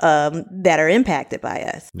that are impacted by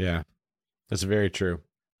us. Yeah, that's very true.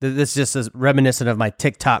 This just is reminiscent of my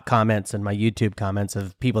TikTok comments and my YouTube comments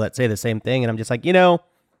of people that say the same thing. And I'm just like,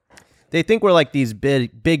 they think we're like these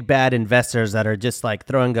big bad investors that are just like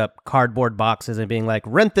throwing up cardboard boxes and being like,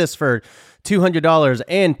 rent this for $200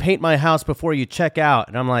 and paint my house before you check out.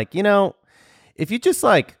 And I'm like, if you just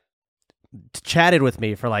like chatted with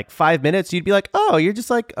me for like 5 minutes, you'd be like, oh, you're just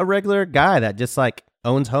like a regular guy that just like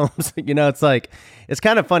owns homes. It's like, it's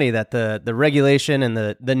kind of funny that the regulation and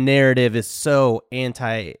the narrative is so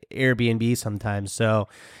anti Airbnb sometimes. So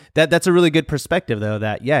that's a really good perspective though,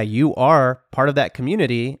 that, yeah, you are part of that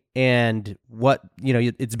community and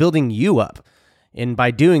it's building you up. And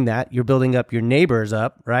by doing that, you're building up your neighbors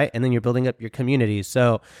up, right? And then you're building up your community.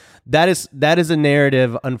 So that is a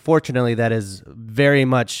narrative, unfortunately, that is very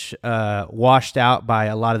much washed out by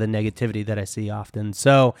a lot of the negativity that I see often.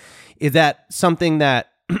 So is that something that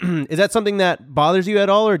bothers you at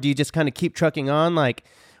all, or do you just kind of keep trucking on?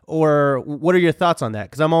 Or what are your thoughts on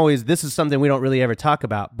that? Because this is something we don't really ever talk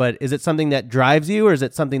about, but is it something that drives you, or is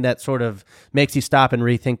it something that sort of makes you stop and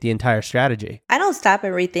rethink the entire strategy? I don't stop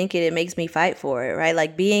and rethink it. It makes me fight for it, right?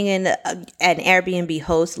 Like being an Airbnb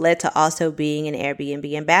host led to also being an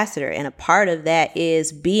Airbnb ambassador. And a part of that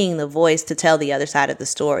is being the voice to tell the other side of the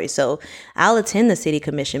story. So I'll attend the city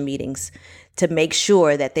commission meetings to make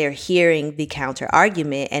sure that they're hearing the counter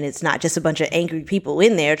argument and it's not just a bunch of angry people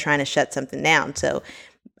in there trying to shut something down. So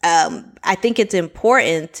I think it's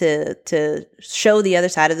important to show the other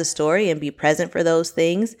side of the story and be present for those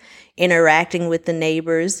things, interacting with the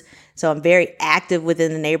neighbors. So I'm very active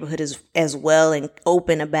within the neighborhood as well and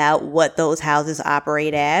open about what those houses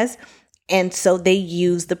operate as. And so they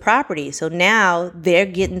use the property. So now they're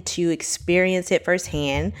getting to experience it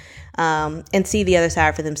firsthand and see the other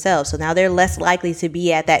side for themselves. So now they're less likely to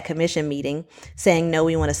be at that commission meeting saying, no,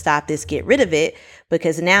 we want to stop this, get rid of it,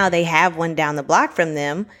 because now they have one down the block from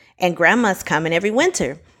them and grandma's coming every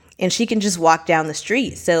winter and she can just walk down the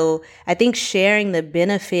street. So I think sharing the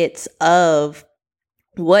benefits of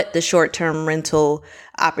what the short-term rental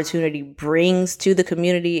opportunity brings to the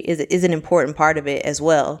community is an important part of it as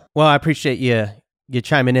well. Well, I appreciate you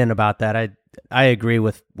chiming in about that. I agree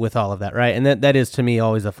with all of that, right? And that is, to me,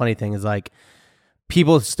 always a funny thing is like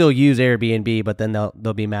people still use Airbnb, but then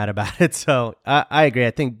they'll be mad about it. So I agree.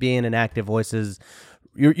 I think being an active voice is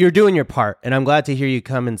you're doing your part, and I'm glad to hear you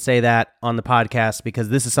come and say that on the podcast, because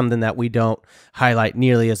this is something that we don't highlight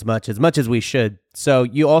nearly as much as we should. So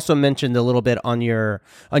you also mentioned a little bit on your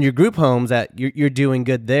group homes that you're doing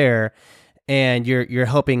good there, and you're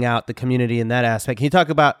helping out the community in that aspect. Can you talk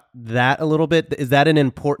about that a little bit? Is that an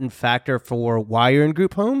important factor for why you're in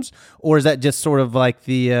group homes, or is that just sort of like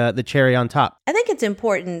the cherry on top? I think it's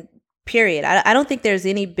important. Period. I don't think there's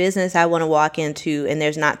any business I want to walk into and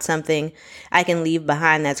there's not something I can leave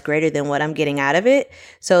behind that's greater than what I'm getting out of it.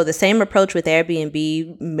 So the same approach with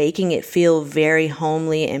Airbnb, making it feel very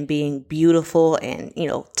homely and being beautiful and,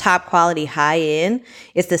 top quality, high end,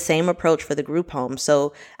 it's the same approach for the group home.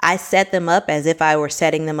 So I set them up as if I were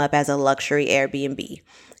setting them up as a luxury Airbnb.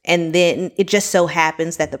 And then it just so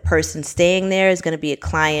happens that the person staying there is going to be a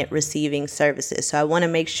client receiving services. So I want to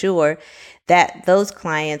make sure that those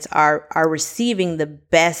clients are receiving the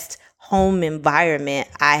best home environment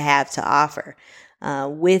I have to offer.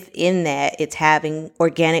 Within that, it's having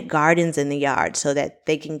organic gardens in the yard so that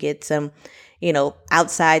they can get some,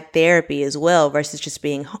 outside therapy as well versus just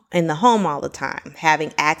being in the home all the time.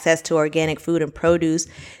 Having access to organic food and produce.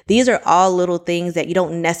 These are all little things that you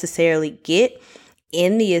don't necessarily get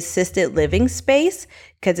in the assisted living space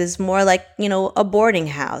because it's more like, a boarding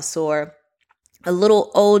house or a little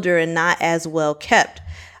older and not as well kept.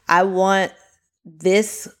 I want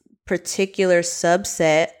this particular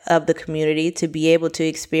subset of the community to be able to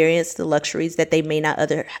experience the luxuries that they may not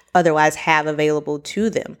otherwise have available to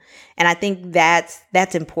them. And I think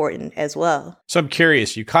that's important as well. So I'm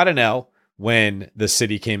curious, you caught an L when the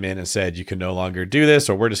city came in and said you can no longer do this,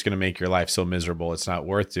 or we're just going to make your life so miserable it's not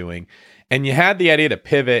worth doing. And you had the idea to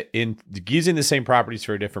pivot in using the same properties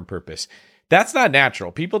for a different purpose. That's not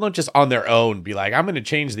natural. People don't just on their own be like, I'm going to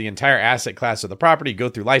change the entire asset class of the property, go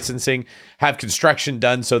through licensing, have construction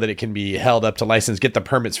done so that it can be held up to license, get the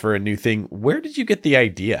permits for a new thing. Where did you get the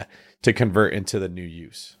idea to convert into the new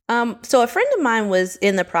use? So a friend of mine was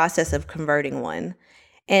in the process of converting one.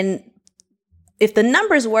 And if the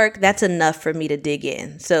numbers work, that's enough for me to dig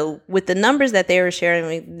in. So with the numbers that they were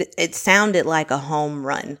sharing, it sounded like a home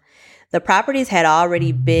run. The properties had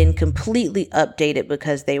already been completely updated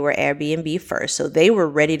because they were Airbnb first. So they were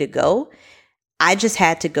ready to go. I just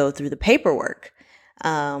had to go through the paperwork.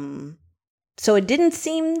 So it didn't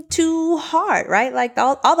seem too hard, right? Like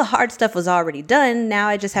all the hard stuff was already done. Now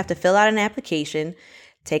I just have to fill out an application,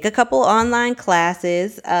 take a couple online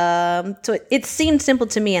classes. So it seemed simple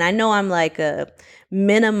to me. And I know I'm like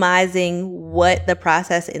minimizing what the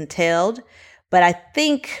process entailed. But I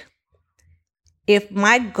think if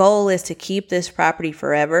my goal is to keep this property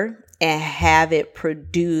forever and have it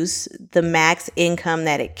produce the max income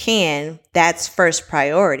that it can, that's first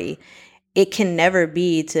priority. It can never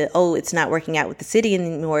be to, it's not working out with the city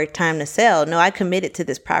anymore, time to sell. No, I committed to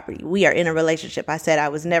this property. We are in a relationship. I said I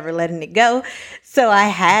was never letting it go. So I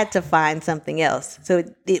had to find something else. So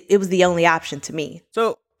it was the only option to me.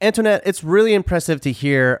 So Antoinette, it's really impressive to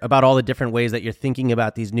hear about all the different ways that you're thinking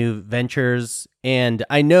about these new ventures. And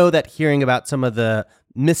I know that hearing about some of the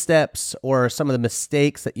missteps or some of the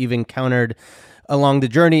mistakes that you've encountered along the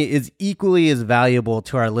journey is equally as valuable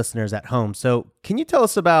to our listeners at home. So can you tell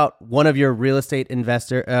us about one of your real estate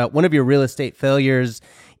failures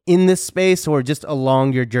in this space or just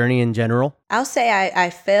along your journey in general? I'll say I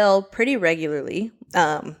fail pretty regularly.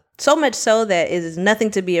 So much so that it is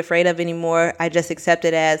nothing to be afraid of anymore. I just accept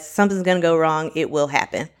it as something's going to go wrong. It will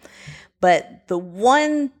happen. But the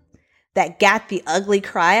one that got the ugly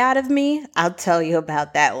cry out of me, I'll tell you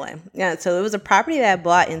about that one. Yeah, so it was a property that I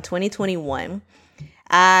bought in 2021.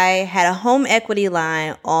 I had a home equity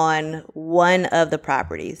line on one of the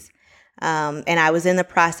properties. And I was in the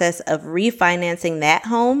process of refinancing that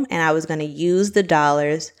home, and I was going to use the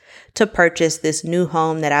dollars to purchase this new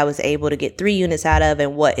home that I was able to get 3 units out of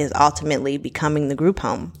and what is ultimately becoming the group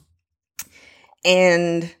home.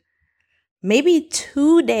 And maybe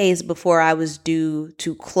 2 days before I was due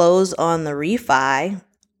to close on the refi,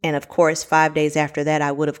 and of course 5 days after that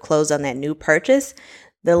I would have closed on that new purchase,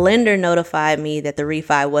 the lender notified me that the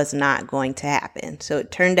refi was not going to happen. So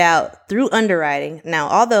it turned out through underwriting. Now,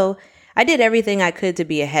 although I did everything I could to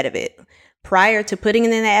be ahead of it, prior to putting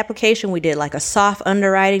in the application, we did like a soft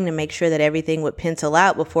underwriting to make sure that everything would pencil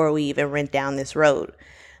out before we even went down this road.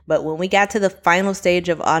 But when we got to the final stage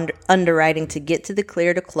of underwriting to get to the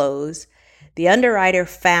clear to close, the underwriter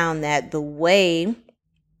found that the way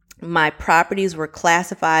my properties were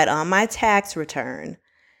classified on my tax return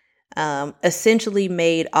essentially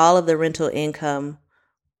made all of the rental income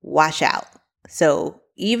wash out. So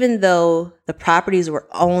even though the properties were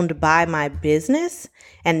owned by my business,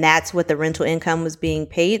 and that's what the rental income was being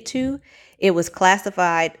paid to, it was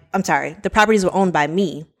classified, the properties were owned by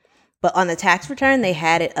me, but on the tax return, they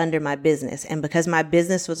had it under my business. And because my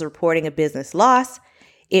business was reporting a business loss,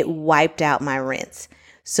 it wiped out my rents.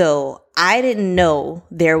 So I didn't know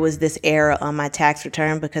there was this error on my tax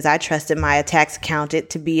return because I trusted my tax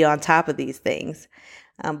accountant to be on top of these things.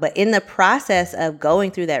 But in the process of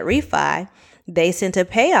going through that refi, they sent a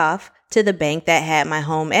payoff to the bank that had my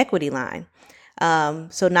home equity line.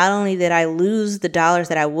 So not only did I lose the dollars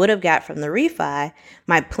that I would have got from the refi,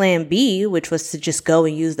 my plan B, which was to just go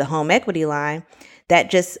and use the home equity line,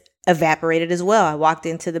 that just evaporated as well. I walked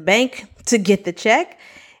into the bank to get the check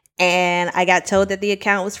and I got told that the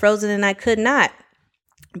account was frozen and I could not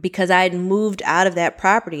because I had moved out of that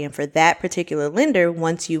property. And for that particular lender,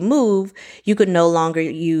 once you move, you could no longer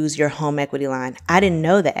use your home equity line. I didn't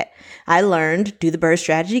know that. I learned, do the BRRRR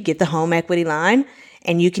strategy, get the home equity line,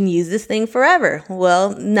 and you can use this thing forever.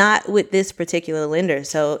 Well, not with this particular lender.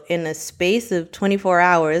 So in a space of 24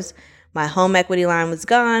 hours, my home equity line was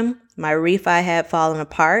gone. My refi had fallen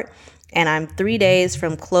apart. And I'm 3 days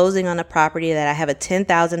from closing on a property that I have a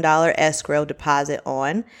 $10,000 escrow deposit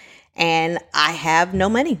on. And I have no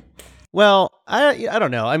money. Well, I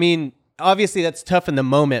don't know. I mean, obviously that's tough in the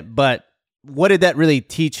moment, but what did that really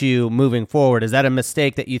teach you moving forward? Is that a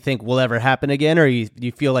mistake that you think will ever happen again? Or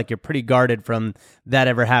you feel like you're pretty guarded from that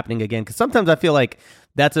ever happening again? Because sometimes I feel like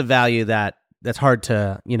that's a value that's hard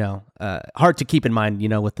to keep in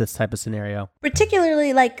mind, with this type of scenario.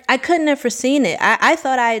 Particularly, like, I couldn't have foreseen it. I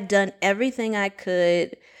thought I had done everything I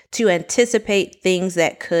could to anticipate things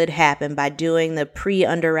that could happen by doing the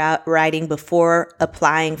pre-underwriting before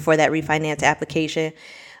applying for that refinance application.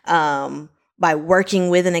 by working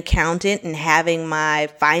with an accountant and having my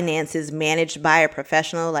finances managed by a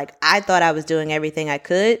professional. Like, I thought I was doing everything I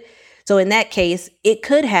could. So in that case, it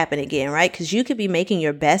could happen again, right? Because you could be making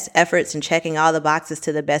your best efforts and checking all the boxes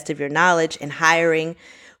to the best of your knowledge and hiring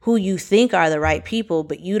who you think are the right people,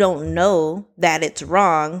 but you don't know that it's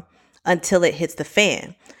wrong until it hits the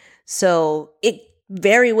fan. So it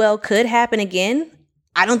very well could happen again.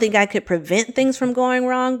 I don't think I could prevent things from going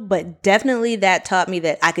wrong, but definitely that taught me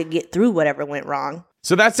that I could get through whatever went wrong.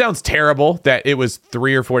 So that sounds terrible that it was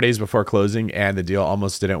 3 or 4 days before closing and the deal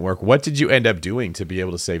almost didn't work. What did you end up doing to be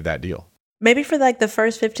able to save that deal? Maybe for like the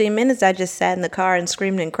first 15 minutes, I just sat in the car and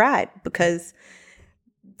screamed and cried because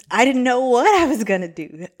I didn't know what I was going to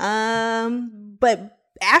do. But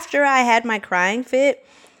after I had my crying fit,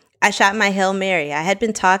 I shot my Hail Mary. I had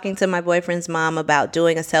been talking to my boyfriend's mom about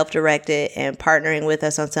doing a self-directed and partnering with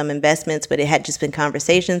us on some investments, but it had just been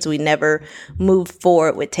conversations. We never moved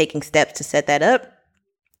forward with taking steps to set that up.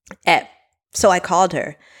 So I called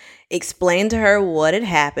her, explained to her what had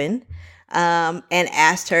happened, and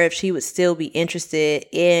asked her if she would still be interested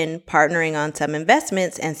in partnering on some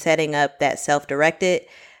investments and setting up that self-directed.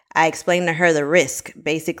 I explained to her the risk,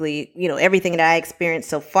 basically, everything that I experienced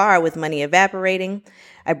so far with money evaporating.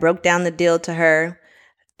 I broke down the deal to her,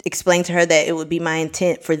 explained to her that it would be my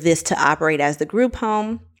intent for this to operate as the group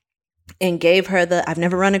home, and gave her I've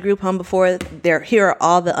never run a group home before. Here are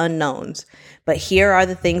all the unknowns, but here are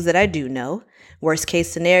the things that I do know. Worst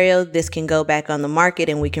case scenario, this can go back on the market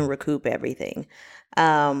and we can recoup everything.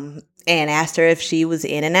 And asked her if she was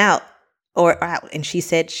in and out or out, and she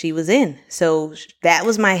said she was in. So that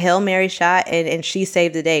was my Hail Mary shot, and she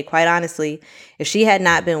saved the day. Quite honestly, if she had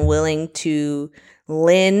not been willing to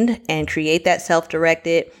lend and create that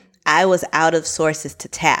self-directed, I was out of sources to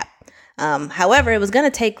tap. However, it was going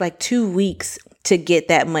to take like 2 weeks to get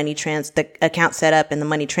that the account set up and the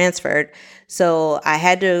money transferred. So I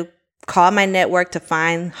had to call my network to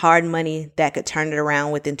find hard money that could turn it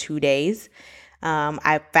around within 2 days.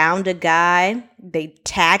 I found a guy. They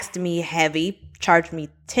taxed me heavy, charged me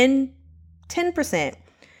 10%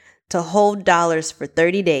 to hold dollars for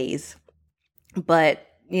 30 days. But,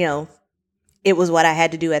 it was what I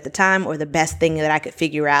had to do at the time, or the best thing that I could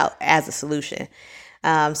figure out as a solution.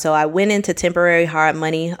 So I went into temporary hard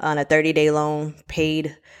money on a 30-day loan,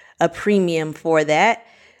 paid a premium for that,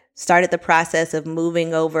 started the process of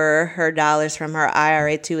moving over her dollars from her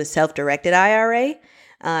IRA to a self-directed IRA,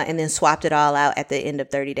 and then swapped it all out at the end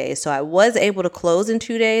of 30 days. So I was able to close in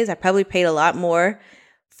 2 days. I probably paid a lot more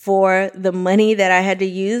for the money that I had to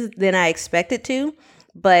use than I expected to,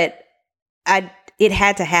 but it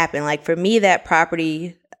had to happen. Like, for me, that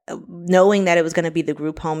property, knowing that it was going to be the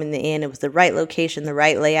group home in the end, it was the right location, the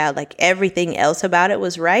right layout, like everything else about it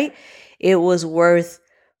was right. It was worth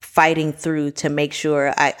fighting through to make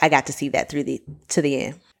sure I got to see that through to the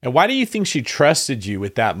end. And why do you think she trusted you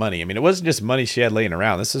with that money? I mean, it wasn't just money she had laying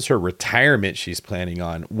around. This is her retirement she's planning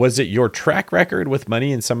on. Was it your track record with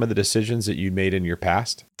money and some of the decisions that you made in your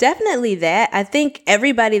past? Definitely that. I think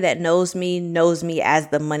everybody that knows me as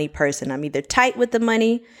the money person. I'm either tight with the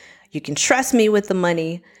money, you can trust me with the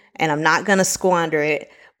money, and I'm not going to squander it.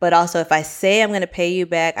 But also, if I say I'm going to pay you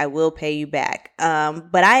back, I will pay you back.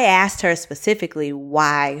 But I asked her specifically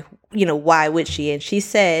why would she? And she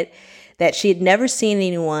said that she had never seen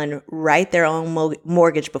anyone write their own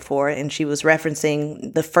mortgage before. And she was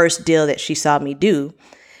referencing the first deal that she saw me do.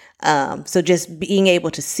 So just being able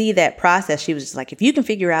to see that process, she was just like, if you can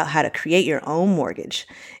figure out how to create your own mortgage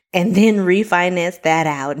and then refinance that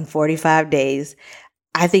out in 45 days,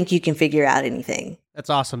 I think you can figure out anything. That's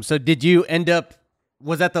awesome. So did you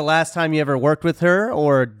was that the last time you ever worked with her,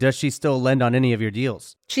 or does she still lend on any of your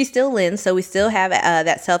deals? She still lends, so we still have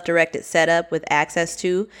that self-directed setup with access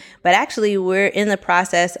to, but actually we're in the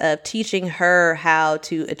process of teaching her how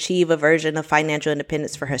to achieve a version of financial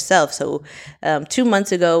independence for herself. So 2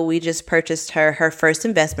 months ago, we just purchased her first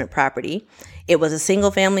investment property. It was a single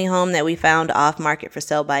family home that we found off market for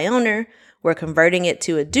sale by owner. We're converting it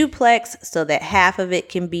to a duplex so that half of it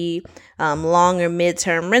can be long or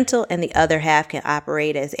midterm rental and the other half can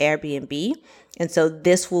operate as Airbnb. And so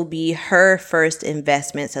this will be her first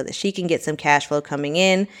investment so that she can get some cash flow coming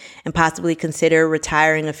in and possibly consider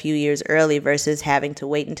retiring a few years early versus having to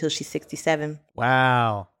wait until she's 67.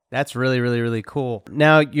 Wow. That's really, really, really cool.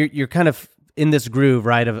 Now you're kind of in this groove,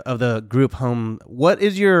 right, of the group home. What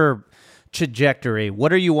is your trajectory?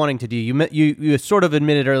 What are you wanting to do? You sort of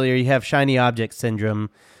admitted earlier you have shiny object syndrome.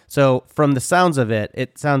 So from the sounds of it,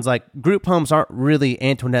 it sounds like group homes aren't really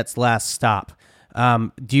Antoinette's last stop.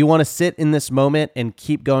 Do you want to sit in this moment and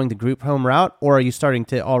keep going the group home route, or are you starting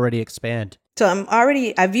to already expand? So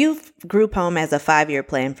I view group home as a 5-year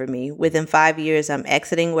plan for me. Within 5 years, I'm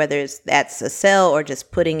exiting, whether that's a sell or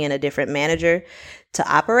just putting in a different manager to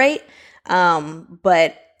operate.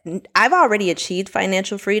 But I've already achieved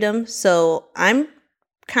financial freedom. So I'm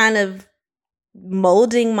kind of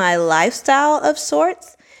molding my lifestyle of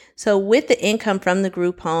sorts. So with the income from the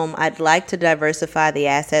group home, I'd like to diversify the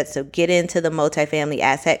assets. So get into the multifamily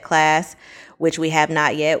asset class, which we have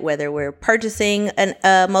not yet, whether we're purchasing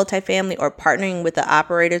a multifamily or partnering with the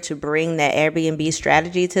operator to bring that Airbnb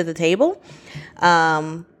strategy to the table.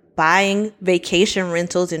 Buying vacation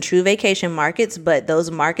rentals in true vacation markets, but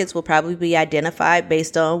those markets will probably be identified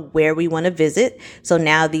based on where we want to visit. So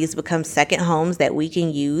now these become second homes that we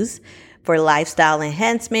can use for lifestyle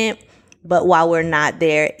enhancement. But while we're not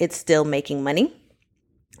there, it's still making money.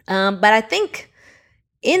 But I think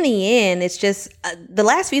in the end, it's just the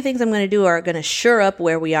last few things I'm going to do are going to shore up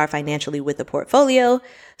where we are financially with the portfolio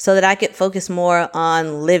so that I could focus more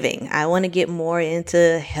on living. I want to get more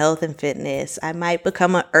into health and fitness. I might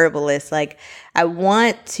become an herbalist. Like, I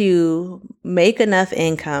want to make enough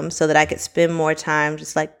income so that I could spend more time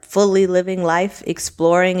just like fully living life,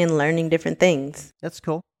 exploring and learning different things. That's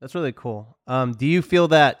cool. That's really cool. Do you feel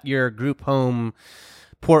that your group home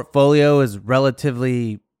portfolio is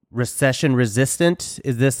relatively recession resistant?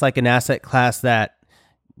 Is this like an asset class that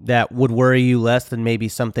would worry you less than maybe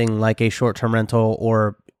something like a short-term rental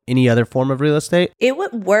or any other form of real estate? It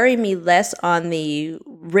would worry me less on the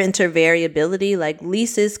renter variability. Like,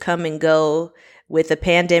 leases come and go. With the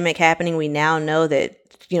pandemic happening, we now know that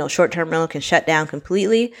short-term rental can shut down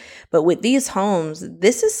completely. But with these homes,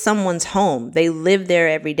 this is someone's home. They live there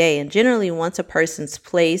every day. And generally, once a person's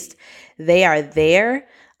placed, they are there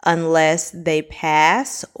unless they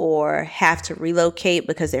pass or have to relocate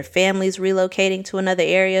because their family's relocating to another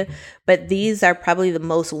area. But these are probably the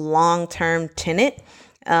most long-term tenant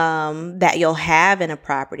that you'll have in a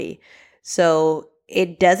property. So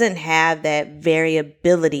it doesn't have that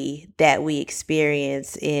variability that we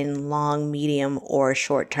experience in long, medium, or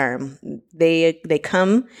short term. They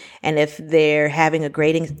come, and if they're having a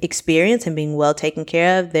great experience and being well taken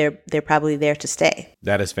care of, they're probably there to stay.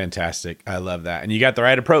 That is fantastic. I love that. And you got the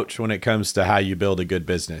right approach when it comes to how you build a good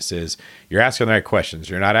business. Is you're asking the right questions.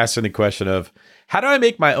 You're not asking the question of, how do I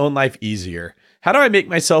make my own life easier? How do I make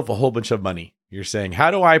myself a whole bunch of money? You're saying,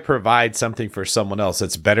 how do I provide something for someone else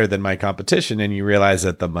that's better than my competition? And you realize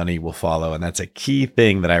that the money will follow. And that's a key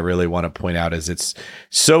thing that I really want to point out is it's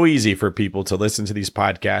so easy for people to listen to these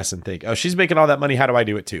podcasts and think, oh, she's making all that money. How do I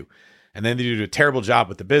do it too? And then they do a terrible job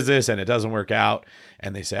with the business and it doesn't work out.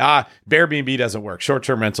 And they say, Airbnb doesn't work.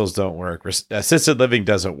 Short-term rentals don't work. Assisted living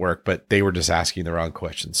doesn't work. But they were just asking the wrong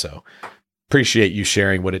question. So appreciate you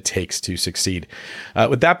sharing what it takes to succeed.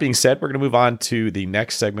 With that being said, we're going to move on to the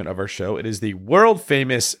next segment of our show. It is the world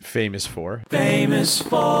famous for. This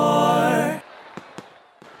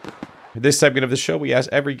segment of the show, we ask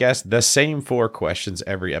every guest the same 4 questions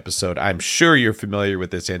every episode. I'm sure you're familiar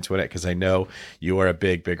with this, Antoinette, because I know you are a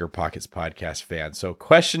big Bigger Pockets podcast fan. So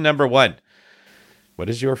question number 1, what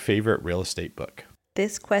is your favorite real estate book?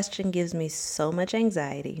 This question gives me so much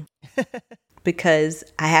anxiety. Because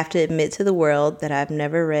I have to admit to the world that I've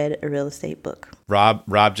never read a real estate book.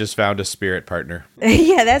 Rob just found a spirit partner.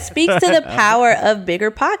 Yeah, that speaks to the power of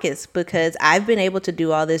Bigger Pockets, because I've been able to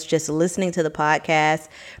do all this just listening to the podcast,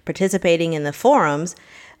 participating in the forums.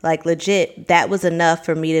 Like, legit, that was enough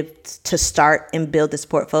for me to start and build this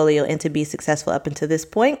portfolio and to be successful up until this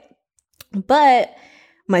point. But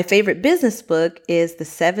my favorite business book is The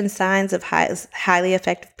 7 Signs of Highly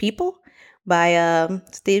Effective People by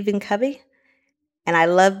Stephen Covey. And I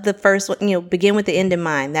love the first one, begin with the end in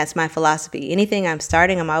mind. That's my philosophy. Anything I'm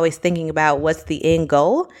starting, I'm always thinking about what's the end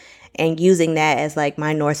goal and using that as like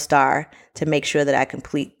my North Star to make sure that I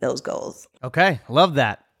complete those goals. Okay, love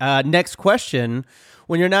that. Next question.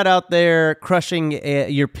 When you're not out there crushing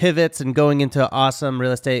your pivots and going into awesome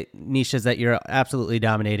real estate niches that you're absolutely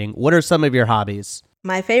dominating, what are some of your hobbies?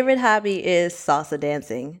 My favorite hobby is salsa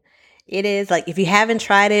dancing. It is like, if you haven't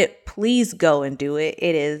tried it, please go and do it.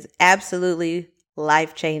 It is absolutely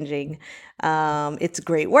life-changing. It's a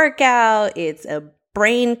great workout. It's a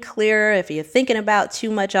brain clearer. If you're thinking about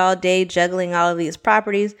too much all day, juggling all of these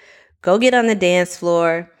properties, go get on the dance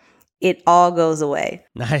floor. It all goes away.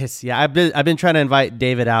 Nice. Yeah, I've been trying to invite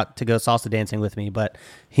David out to go salsa dancing with me, but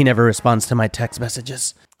he never responds to my text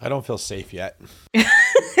messages. I don't feel safe yet.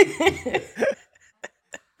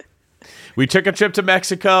 We took a trip to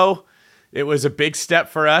Mexico. It was a big step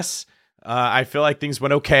for us. I feel like things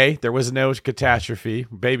went okay. There was no catastrophe.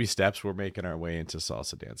 Baby steps. We're making our way into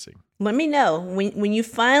salsa dancing. Let me know when you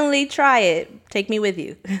finally try it. Take me with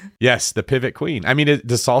you. Yes, the pivot queen. I mean,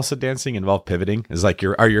 does salsa dancing involve pivoting? Is like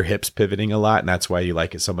are your hips pivoting a lot, and that's why you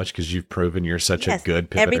like it so much because you've proven you're such a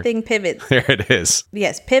good pivoter? Everything pivots. There it is.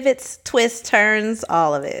 Yes, pivots, twists, turns,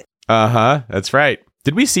 all of it. That's right.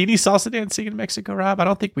 Did we see any salsa dancing in Mexico, Rob? I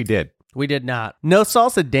don't think we did. We did not. No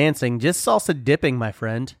salsa dancing, just salsa dipping, my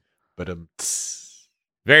friend. But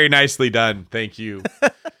very nicely done. Thank you,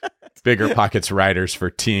 Bigger Pockets writers, for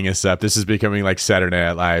teeing us up. This is becoming like Saturday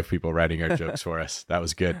Night Live, people writing our jokes for us. That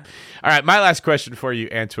was good. All right, my last question for you,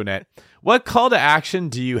 Antoinette. What call to action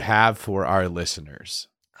do you have for our listeners?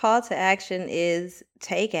 Call to action is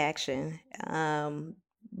take action.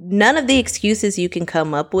 None of the excuses you can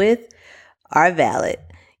come up with are valid.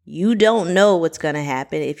 You don't know what's going to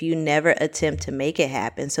happen if you never attempt to make it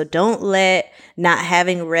happen. So don't let not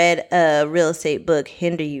having read a real estate book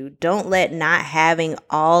hinder you. Don't let not having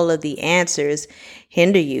all of the answers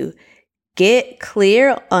hinder you. Get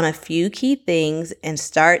clear on a few key things and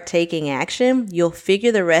start taking action. You'll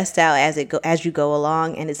figure the rest out as you go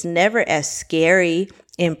along, and it's never as scary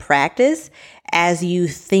in practice as you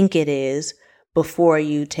think it is before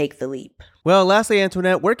you take the leap. Well, lastly,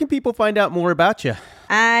 Antoinette, where can people find out more about you?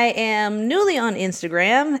 I am newly on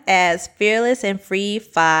Instagram as Fearless and Free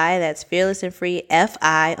Fi. That's Fearless and Free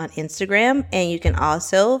FI on Instagram. And you can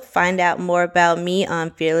also find out more about me on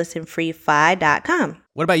fearlessandfreefi.com.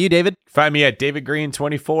 What about you, David? Find me at David Green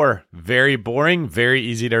 24. Very boring, very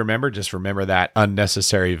easy to remember. Just remember that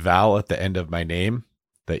unnecessary vowel at the end of my name,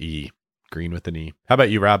 the E. Green with an E. How about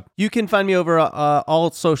you, Rob? You can find me over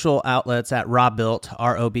all social outlets at RobBuilt,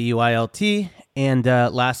 ROBUILT. And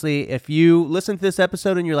lastly, if you listen to this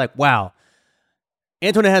episode and you're like, wow,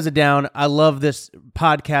 Antoinette has it down. I love this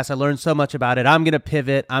podcast. I learned so much about it. I'm going to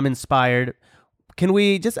pivot. I'm inspired. Can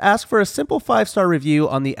we just ask for a simple 5-star review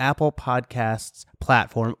on the Apple Podcasts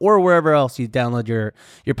platform or wherever else you download your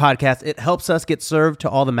podcast? It helps us get served to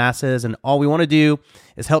all the masses, and all we want to do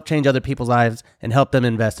is help change other people's lives and help them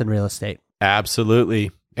invest in real estate.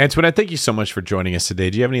 Absolutely. Antoinette, thank you so much for joining us today.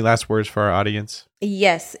 Do you have any last words for our audience?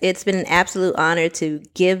 Yes, it's been an absolute honor to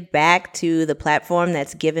give back to the platform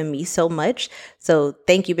that's given me so much. So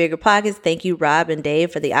thank you, Bigger Pockets. Thank you, Rob and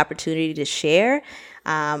Dave, for the opportunity to share.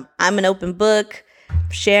 I'm an open book,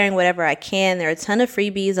 sharing whatever I can. There are a ton of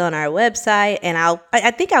freebies on our website, and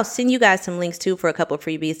I think I'll send you guys some links too for a couple of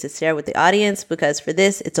freebies to share with the audience, because for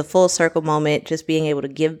this, it's a full circle moment, just being able to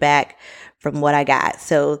give back from what I got.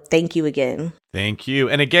 So thank you again. Thank you.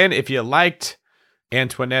 And again, if you liked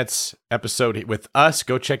Antoinette's episode with us,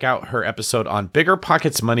 go check out her episode on Bigger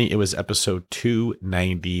Pockets Money. It was episode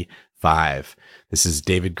 295. This is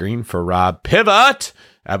David Green for Rob Pivot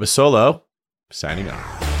Abasolo, signing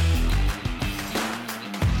off.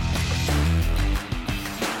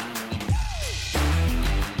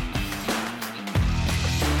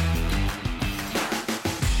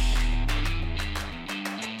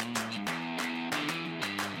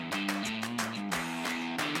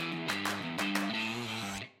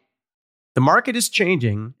 The market is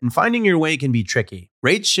changing, and finding your way can be tricky.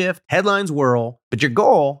 Rates shift, headlines whirl, but your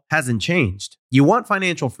goal hasn't changed. You want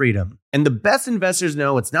financial freedom, and the best investors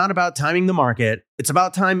know it's not about timing the market, it's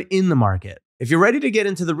about time in the market. If you're ready to get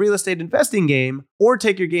into the real estate investing game or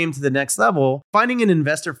take your game to the next level, finding an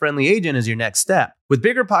investor-friendly agent is your next step. With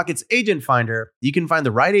Bigger Pockets Agent Finder, you can find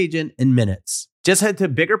the right agent in minutes. Just head to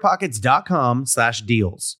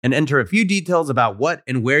biggerpockets.com/deals and enter a few details about what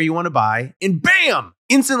and where you want to buy, and bam!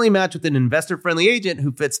 Instantly match with an investor-friendly agent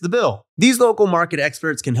who fits the bill. These local market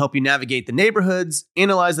experts can help you navigate the neighborhoods,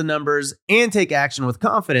 analyze the numbers, and take action with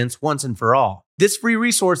confidence once and for all. This free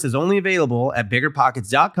resource is only available at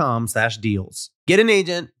biggerpockets.com/deals. Get an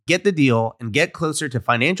agent, get the deal, and get closer to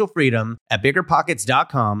financial freedom at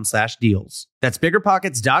biggerpockets.com/deals. That's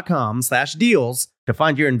biggerpockets.com/deals to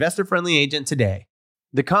find your investor-friendly agent today.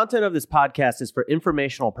 The content of this podcast is for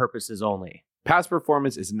informational purposes only. Past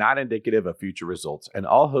performance is not indicative of future results, and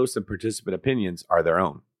all host and participant opinions are their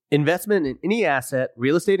own. Investment in any asset,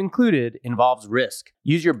 real estate included, involves risk.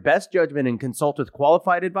 Use your best judgment and consult with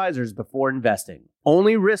qualified advisors before investing.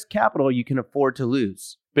 Only risk capital you can afford to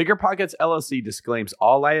lose. Bigger Pockets LLC disclaims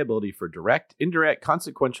all liability for direct, indirect,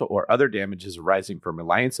 consequential, or other damages arising from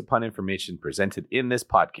reliance upon information presented in this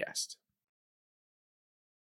podcast.